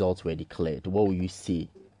the results were declared, what will you see?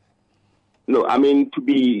 No, I mean, to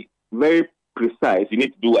be very precise, you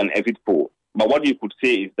need to do an exit poll. But what you could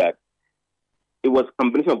say is that it was a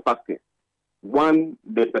combination of factors. One,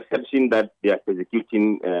 the perception that they are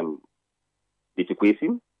persecuting the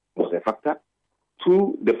Jachikwisin was a factor.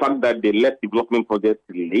 Two, the fact that they left development projects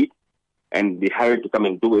late and they hurried to come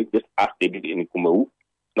and do it just as they did in Kumau.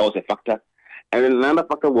 That was a factor. And then another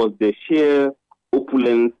factor was the sheer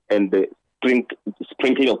opulence and the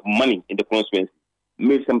sprinkling of money in the constituency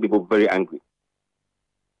made some people very angry.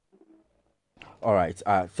 All right.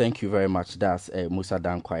 Thank you very much. That's Musa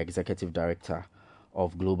Dankwa, Executive Director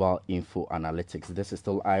of Global Info Analytics. This is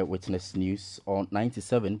still Eyewitness News on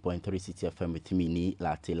 97.3 CTFM with me,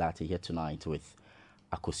 Larte here tonight with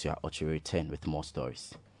Akosia Ochi. Return with more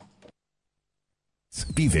stories.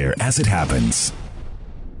 Be there as it happens.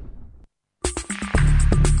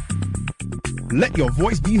 Let your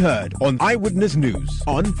voice be heard on Eyewitness News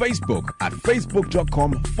on Facebook at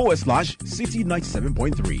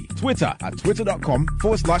facebook.com/City97.3, Twitter at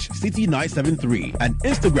twitter.com/City973, and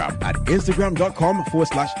Instagram at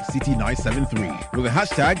instagram.com/City973 with the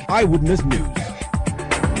hashtag Eyewitness News.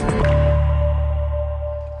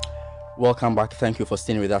 Welcome back. Thank you for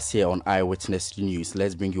staying with us here on Eyewitness News.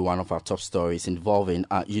 Let's bring you one of our top stories involving,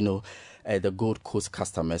 the Gold Coast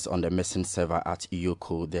customers on the missing server at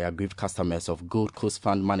Iyoko. The aggrieved customers of Gold Coast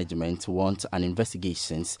Fund Management want an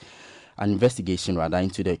investigation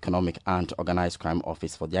into the Economic and Organized Crime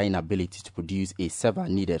Office for their inability to produce a server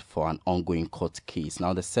needed for an ongoing court case.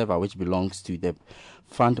 Now, the server, which belongs to the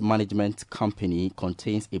fund management company,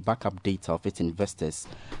 contains a backup data of its investors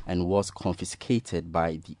and was confiscated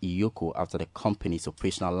by the Iyoko after the company's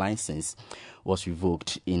operational license was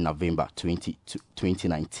revoked in November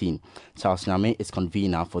 2019. Charles Nyame is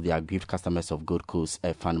convener for the aggrieved customers of Gold Coast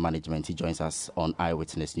Fund Management. He joins us on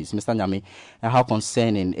Eyewitness News. Mr. Nyame, how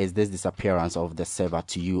concerning is this disappearance of the server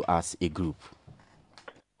to you as a group?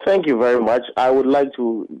 Thank you very much. I would like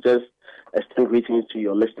to just extend greetings to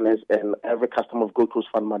your listeners and every customer of Gold Coast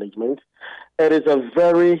Fund Management. It is a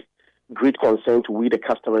very great concern to we, the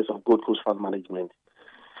customers of Gold Coast Fund Management,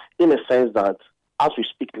 in a sense that as we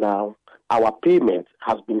speak now, our payment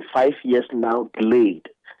has been 5 years now delayed,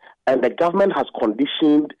 and the government has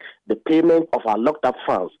conditioned the payment of our locked up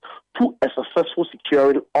funds to a successful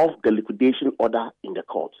securing of the liquidation order in the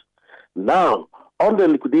court. Now, on the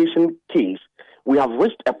liquidation case, we have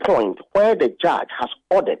reached a point where the judge has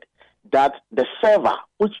ordered that the server,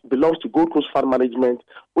 which belongs to Gold Coast Fund Management,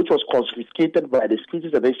 which was confiscated by the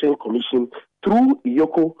Securities and Exchange Commission through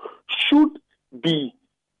Iyoko, should be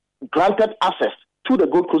granted access to the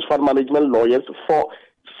Gold Coast Fund Management lawyers for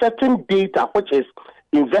certain data, which is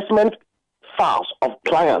investment files of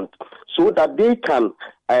clients, so that they can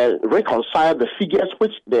reconcile the figures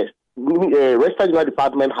which the Register General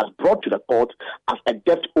Department has brought to the court as a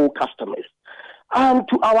debt-owed customers. And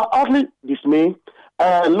to our utterly dismay,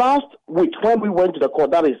 last week when we went to the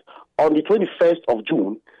court, that is on the 21st of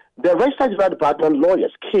June, the Register General Department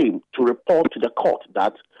lawyers came to report to the court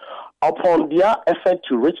that upon their effort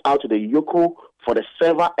to reach out to the Iyoko for the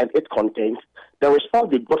server and its contents, the response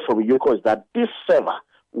they got from Iyoko is that this server,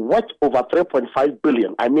 worth over 3.5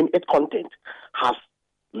 billion, its content, has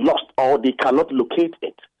lost or they cannot locate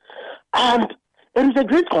it. And it is a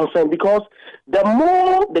great concern because the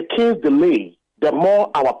more the case delay, the more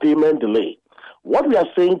our payment delay. What we are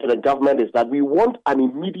saying to the government is that we want an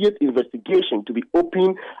immediate investigation to be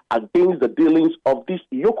opened against the dealings of this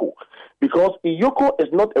Iyoko, because Iyoko is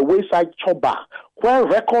not a wayside choba where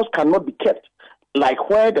records cannot be kept, like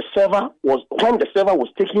when the server was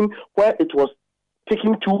taken, where it was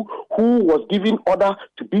taken to, who was given order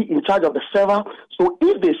to be in charge of the server. So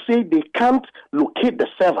if they say they can't locate the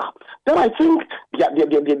server, then I think their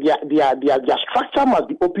structure must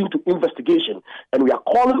be open to investigation. And we are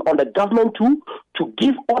calling on the government to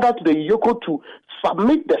give order to the Iyoko to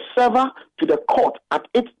submit the server to the court at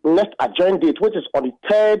its next adjourned date, which is on the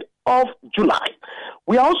 3rd of July.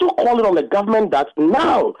 We are also calling on the government that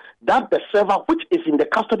now that the server, which is in the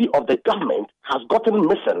custody of the government, has gotten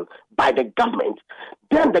missing by the government,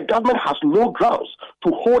 then the government has no grounds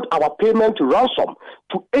to hold our payment to ransom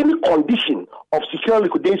to any condition of secure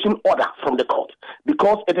liquidation order from the court,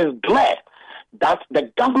 because it is clear that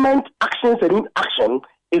the government actions and inaction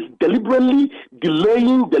is deliberately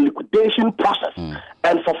delaying the liquidation process.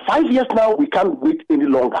 And for 5 years now, we can't wait any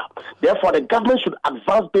longer. Therefore, the government should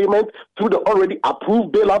advance payment through the already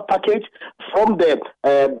approved bailout package from the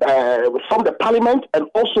parliament, and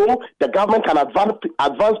also the government can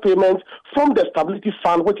advance payment from the stability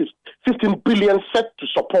fund, which is 15 billion set to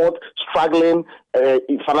support struggling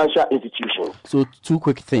financial institutions. So, two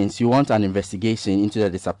quick things. You want an investigation into the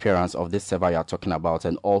disappearance of this server you are talking about,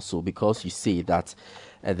 and also because you say that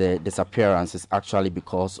the disappearance is actually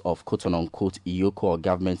because of quote-unquote Iyoko or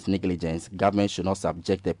government negligence. Government should not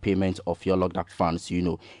subject the payment of your locked up funds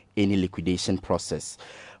to, any liquidation process.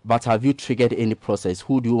 But have you triggered any process?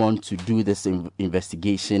 Who do you want to do this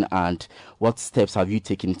investigation, and what steps have you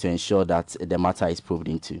taken to ensure that the matter is probed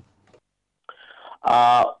into?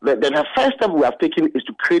 The first step we have taken is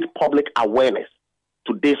to create public awareness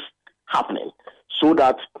to this happening, so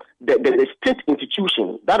that the state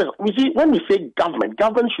institution, that is, you see, when we say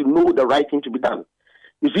government should know the right thing to be done.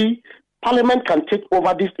 You see, Parliament can take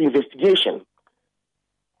over this investigation,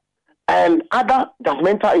 and other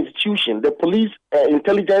governmental institutions, the police,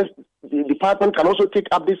 intelligence department can also take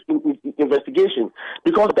up this investigation,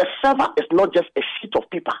 because the server is not just a sheet of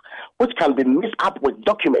paper which can be mixed up with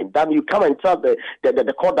documents that you come and tell the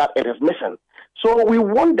court that it is missing. So we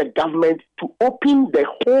want the government to open the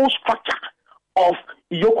whole structure of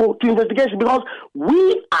Iyoko to investigation, because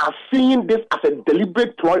we are seeing this as a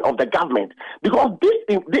deliberate ploy of the government, because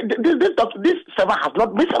this server has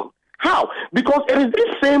not missing. How? Because it is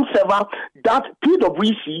this same server that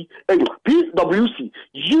PwC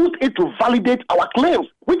used it to validate our claims,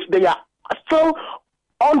 which they are still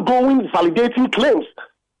ongoing validating claims.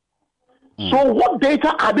 So what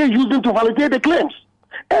data are they using to validate the claims?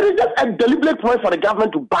 It is just a deliberate point for the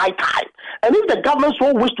government to buy time. And if the government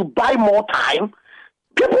so wish to buy more time,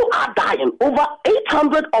 people are dying. Over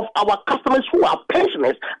 800 of our customers who are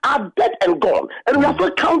pensioners are dead and gone. And we are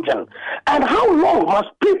still counting. And how long must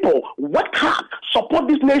people work hard, support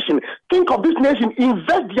this nation, think of this nation,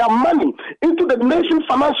 invest their money into the nation's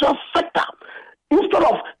financial sector instead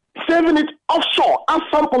of saving it offshore, as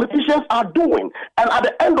some politicians are doing? And at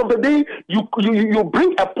the end of the day, you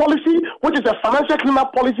bring a policy which is a financial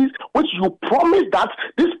cleanup policy, which you promise that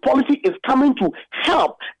this policy is coming to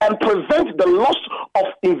help and prevent the loss of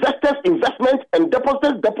investors' investments and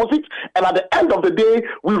deposits. And at the end of the day,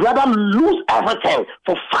 we rather lose everything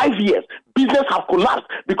for 5 years. Business have collapsed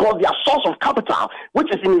because their source of capital, which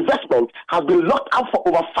is investment, has been locked up for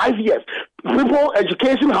over 5 years. People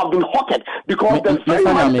education have been halted because the very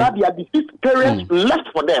money that their deceased parents left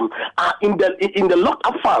for them are in the locked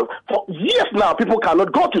up fund for years now. People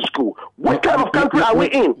cannot go to school. What kind of country are we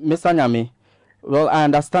in? Mr. Nyame, well, I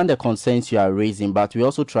understand the concerns you are raising, but we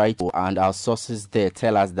also try to, and our sources there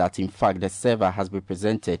tell us that in fact the server has been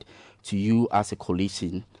presented to you as a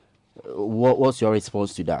coalition. What's your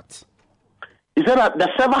response to that? Is that the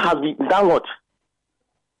server has been done what?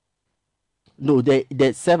 No,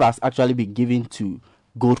 the server has actually been given to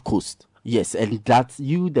Gold Coast. Yes, and that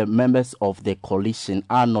you, the members of the coalition,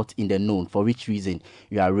 are not in the known. For which reason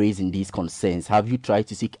you are raising these concerns? Have you tried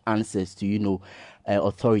to seek answers to,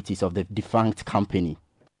 authorities of the defunct company?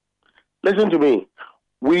 Listen to me.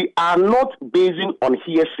 We are not basing on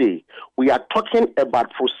hearsay. We are talking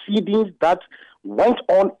about proceedings that went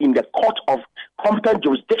on in the court of competent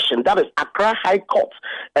jurisdiction, that is Accra High Court,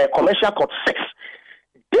 Commercial Court 6.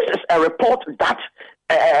 This is a report that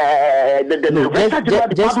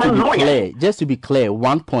just to be clear,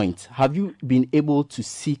 one point: have you been able to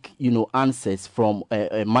seek, answers from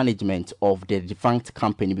management of the defunct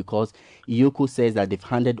company? Because Iyoko says that they've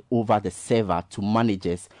handed over the server to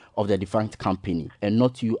managers of the defunct company, and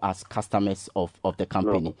not you as customers of the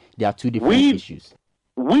company. No. There are two different issues.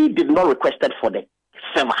 We did not request it for the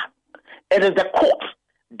server. It is the court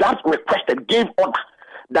that requested, gave order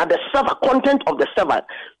that the server, content of the server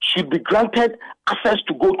should be granted access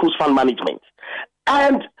to Gold Coast Fund Management.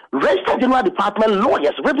 And Register General Department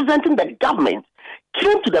lawyers representing the government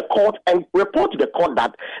came to the court and reported to the court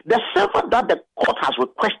that the server that the court has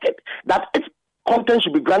requested, that its content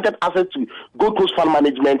should be granted access to Gold Coast Fund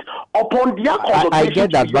Management upon their consultation. I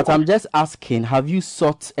get that, but I'm just asking, have you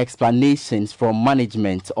sought explanations from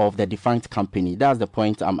management of the defunct company? That's the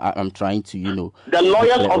point I'm trying to, The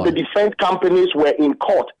lawyers of the defunct companies were in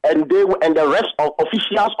court, and the rest of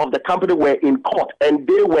officials of the company were in court, and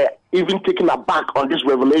they were even taken aback on this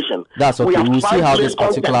revelation. That's okay. We'll see how this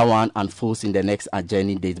particular one unfolds in the next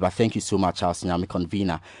adjourning days. But thank you so much, Charles Nyame,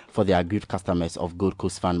 convener for the aggrieved customers of Gold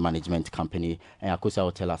Coast Fund Management Company. And Akosia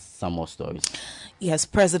will tell us some more stories. Yes,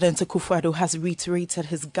 President Akufo-Addo has reiterated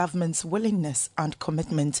his government's willingness and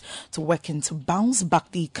commitment to working to bounce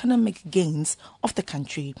back the economic gains of the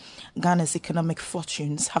country. Ghana's economic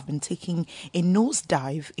fortunes have been taking a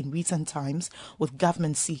nosedive in recent times, with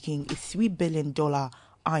government seeking a $3 billion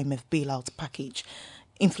IMF bailout package.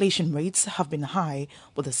 Inflation rates have been high,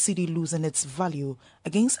 with the cedi losing its value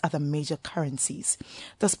against other major currencies.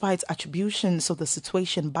 Despite attributions of the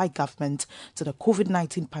situation by government to the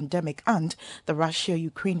COVID-19 pandemic and the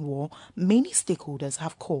Russia-Ukraine war, many stakeholders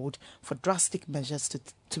have called for drastic measures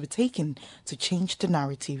to be taken to change the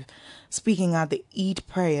narrative. Speaking at the Eid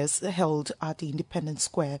prayers held at the Independence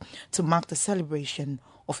Square to mark the celebration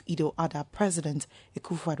of Eid al-Adha, President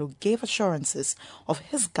Akufo-Addo gave assurances of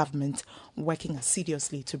his government working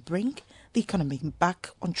assiduously to bring the economy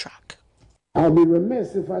back on track. I'll be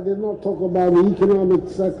remiss if I did not talk about the economic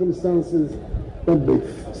circumstances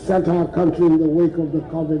that set our country in the wake of the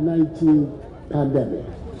COVID-19 pandemic,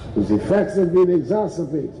 whose effects have been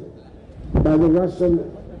exacerbated by the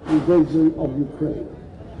Russian invasion of Ukraine.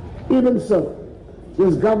 Even so,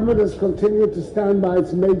 this government has continued to stand by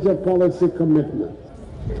its major policy commitments.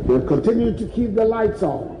 They've continued to keep the lights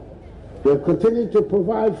on. They've continued to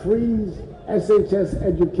provide free SHS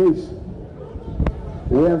education.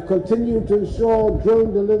 We have continued to ensure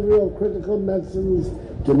drone delivery of critical medicines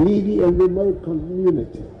to needy and remote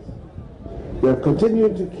communities. We have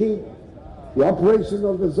continued to keep the operation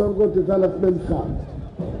of the Zongo Development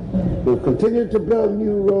Fund. We've continued to build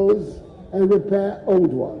new roads and repair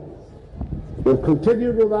old ones. We've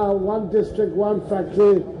continued with our one district, one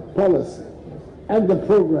factory policy and the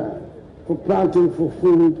program for planting for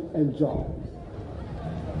food and jobs.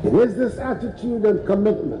 It is this attitude and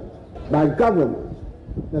commitment by government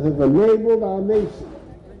that have enabled our nation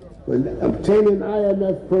to obtain an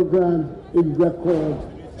IMF program in record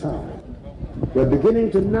time. We're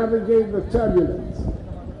beginning to navigate the turbulence,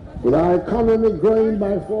 with our economy growing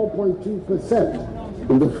by 4.2%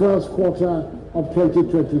 in the first quarter of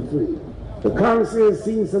 2023. The currency has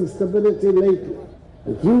seen some stability lately,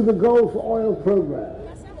 and through the Gold for Oil program,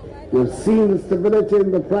 we've seen the stability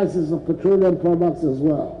in the prices of petroleum products as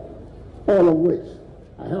well, all of which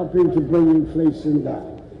are helping to bring inflation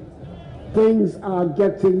down. Things are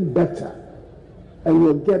getting better, and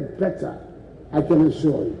will get better, I can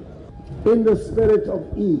assure you. In the spirit of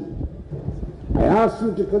ease, I ask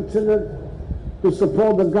you to continue to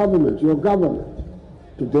support the government, your government,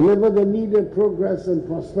 to deliver the needed progress and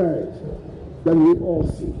prosperity that we all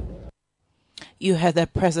see. You heard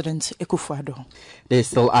that President Akufo-Addo. There's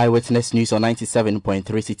still Eyewitness News on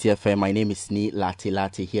 97.3 City FM. My name is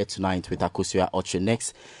Larte here tonight with Akosua Ocho.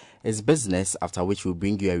 Next is business, after which we'll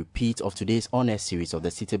bring you a repeat of today's on-air series of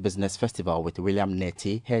the City Business Festival with William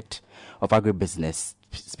Neti, head of agribusiness,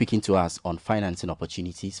 speaking to us on financing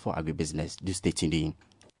opportunities for agribusiness. Do stay tuned in.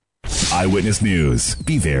 Eyewitness News.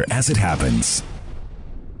 Be there as it happens.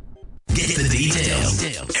 Get the details.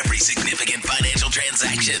 Every significant financial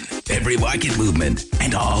transaction, every market movement,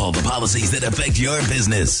 and all the policies that affect your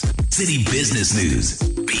business. City Business News.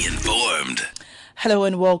 Be informed. Hello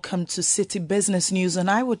and welcome to City Business News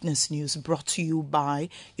and Eyewitness News, brought to you by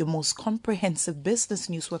your most comprehensive business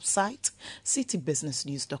news website,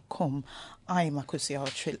 citybusinessnews.com. I am Akosua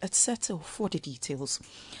Ocho. Let's settle for the details.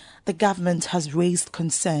 The government has raised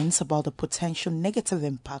concerns about the potential negative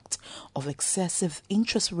impact of excessive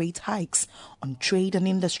interest rate hikes on trade and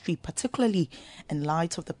industry, particularly in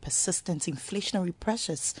light of the persistent inflationary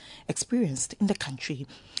pressures experienced in the country.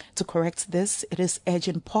 To correct this, it is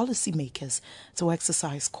urging policymakers to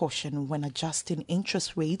exercise caution when adjusting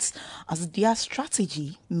interest rates, as their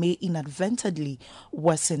strategy may inadvertently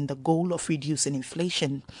worsen the goal of reducing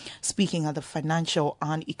inflation. Speaking at the Financial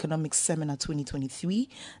and Economic Seminar 2023,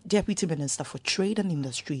 Deputy Minister for Trade and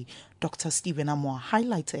Industry, Dr. Stephen Amoah,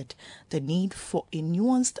 highlighted the need for a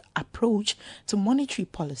nuanced approach to monetary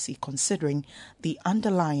policy considering the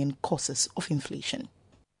underlying causes of inflation.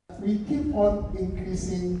 We keep on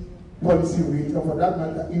increasing policy rate, or for that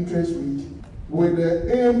matter, interest rate, with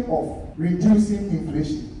the aim of reducing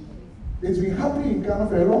inflation. It's been happening in Ghana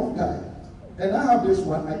for a long time. And I have this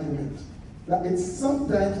one argument, that it's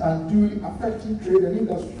sometimes unduly affecting trade and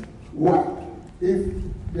industry. Why? If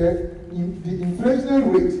the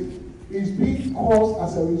inflation rate is being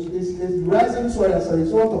caused is rising as a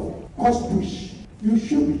result of cost push, you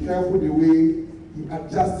should be careful the way you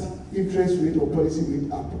adjust interest rate or policy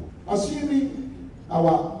rate up. Assuming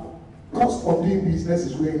our cost of doing business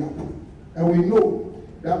is going up, and we know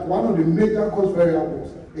that one of the major cost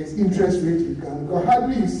variables is interest rate in Ghana, because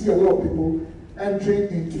hardly you see a lot of people entering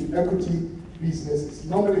into equity businesses.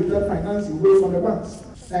 Normally, that financing goes from the banks.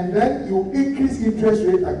 And then you increase interest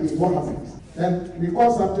rate again, what happens? And we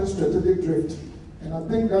call something strategic drift. And I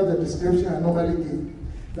think that's the description I normally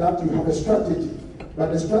give, that you have a strategy,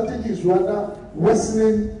 but the strategy is rather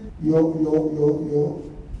worsening your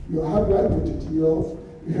how do I put it, your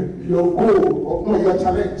goal, or no, your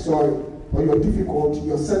challenge, sorry, or your difficulty,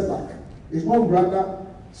 your setback. It's not rather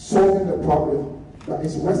solving the problem, but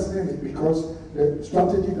it's worsening it because the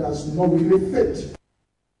strategy does not really fit.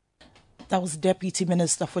 That was Deputy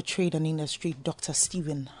Minister for Trade and Industry, Dr.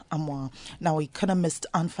 Stephen Amoah. Now, economist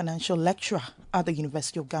and financial lecturer at the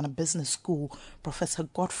University of Ghana Business School, Professor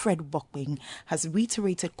Godfred Bokwing, has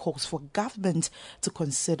reiterated calls for government to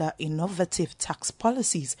consider innovative tax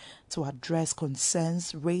policies to address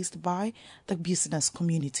concerns raised by the business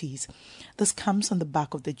communities. This comes on the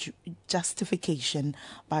back of the justification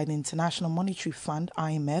by the International Monetary Fund,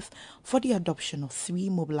 IMF, for the adoption of 3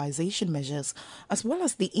 mobilization measures, as well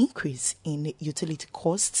as the increase in utility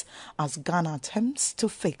costs as Ghana attempts to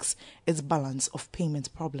fix its balance of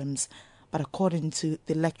payment problems. But according to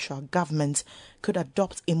the lecturer, government could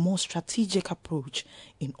adopt a more strategic approach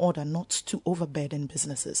in order not to overburden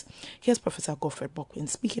businesses. Here's Professor Godfred Bokwin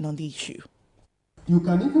speaking on the issue. You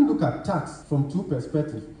can even look at tax from 2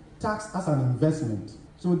 perspectives. Tax as an investment.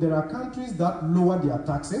 So there are countries that lower their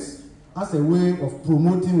taxes as a way of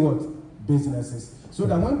promoting what? Businesses. So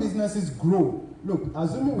that when businesses grow, look,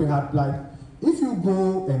 assuming we had if you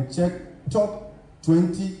go and check top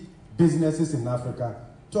 20 businesses in Africa,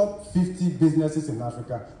 top 50 businesses in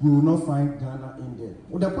Africa, you will not find Ghana in there.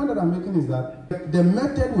 Well, the point that I'm making is that the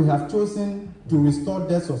method we have chosen to restore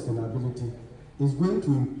debt sustainability is going to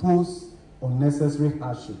impose unnecessary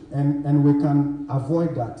hardship, and we can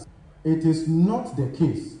avoid that. It is not the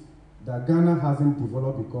case that Ghana hasn't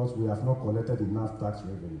developed because we have not collected enough tax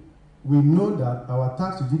revenue. We know that our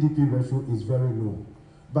tax to GDP ratio is very low.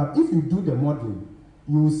 But if you do the modeling,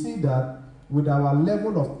 you will see that with our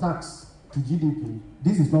level of tax to GDP,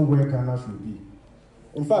 this is not where Ghana should be.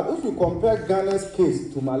 In fact, if you compare Ghana's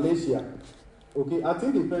case to Malaysia, okay, at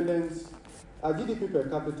independence, our GDP per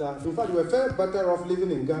capita, in fact, we were far better off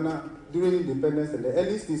living in Ghana during independence in the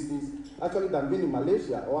early 60s, actually, than being in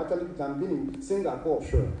Malaysia or actually than being in Singapore.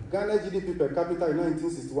 Sure. Ghana's GDP per capita in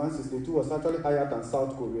 1961-62 was actually higher than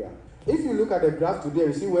South Korea. If you look at the graph today,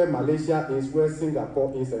 you see where Malaysia is, where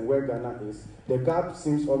Singapore is, and where Ghana is. The gap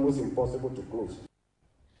seems almost impossible to close.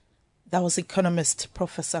 That was economist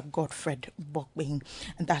Professor Godfred Bokbing.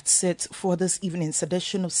 And that's it for this evening's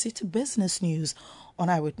edition of City Business News on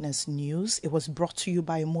Eyewitness News. It was brought to you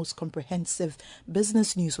by a most comprehensive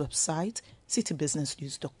business news website,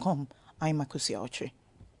 citybusinessnews.com. I'm Akusia Ochre.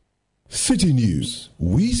 City News.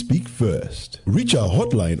 We speak first. Reach our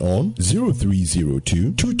hotline on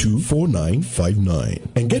 0302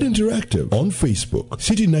 224959 and get interactive on Facebook,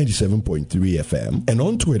 City 97.3 FM, and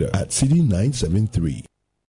on Twitter at City 973.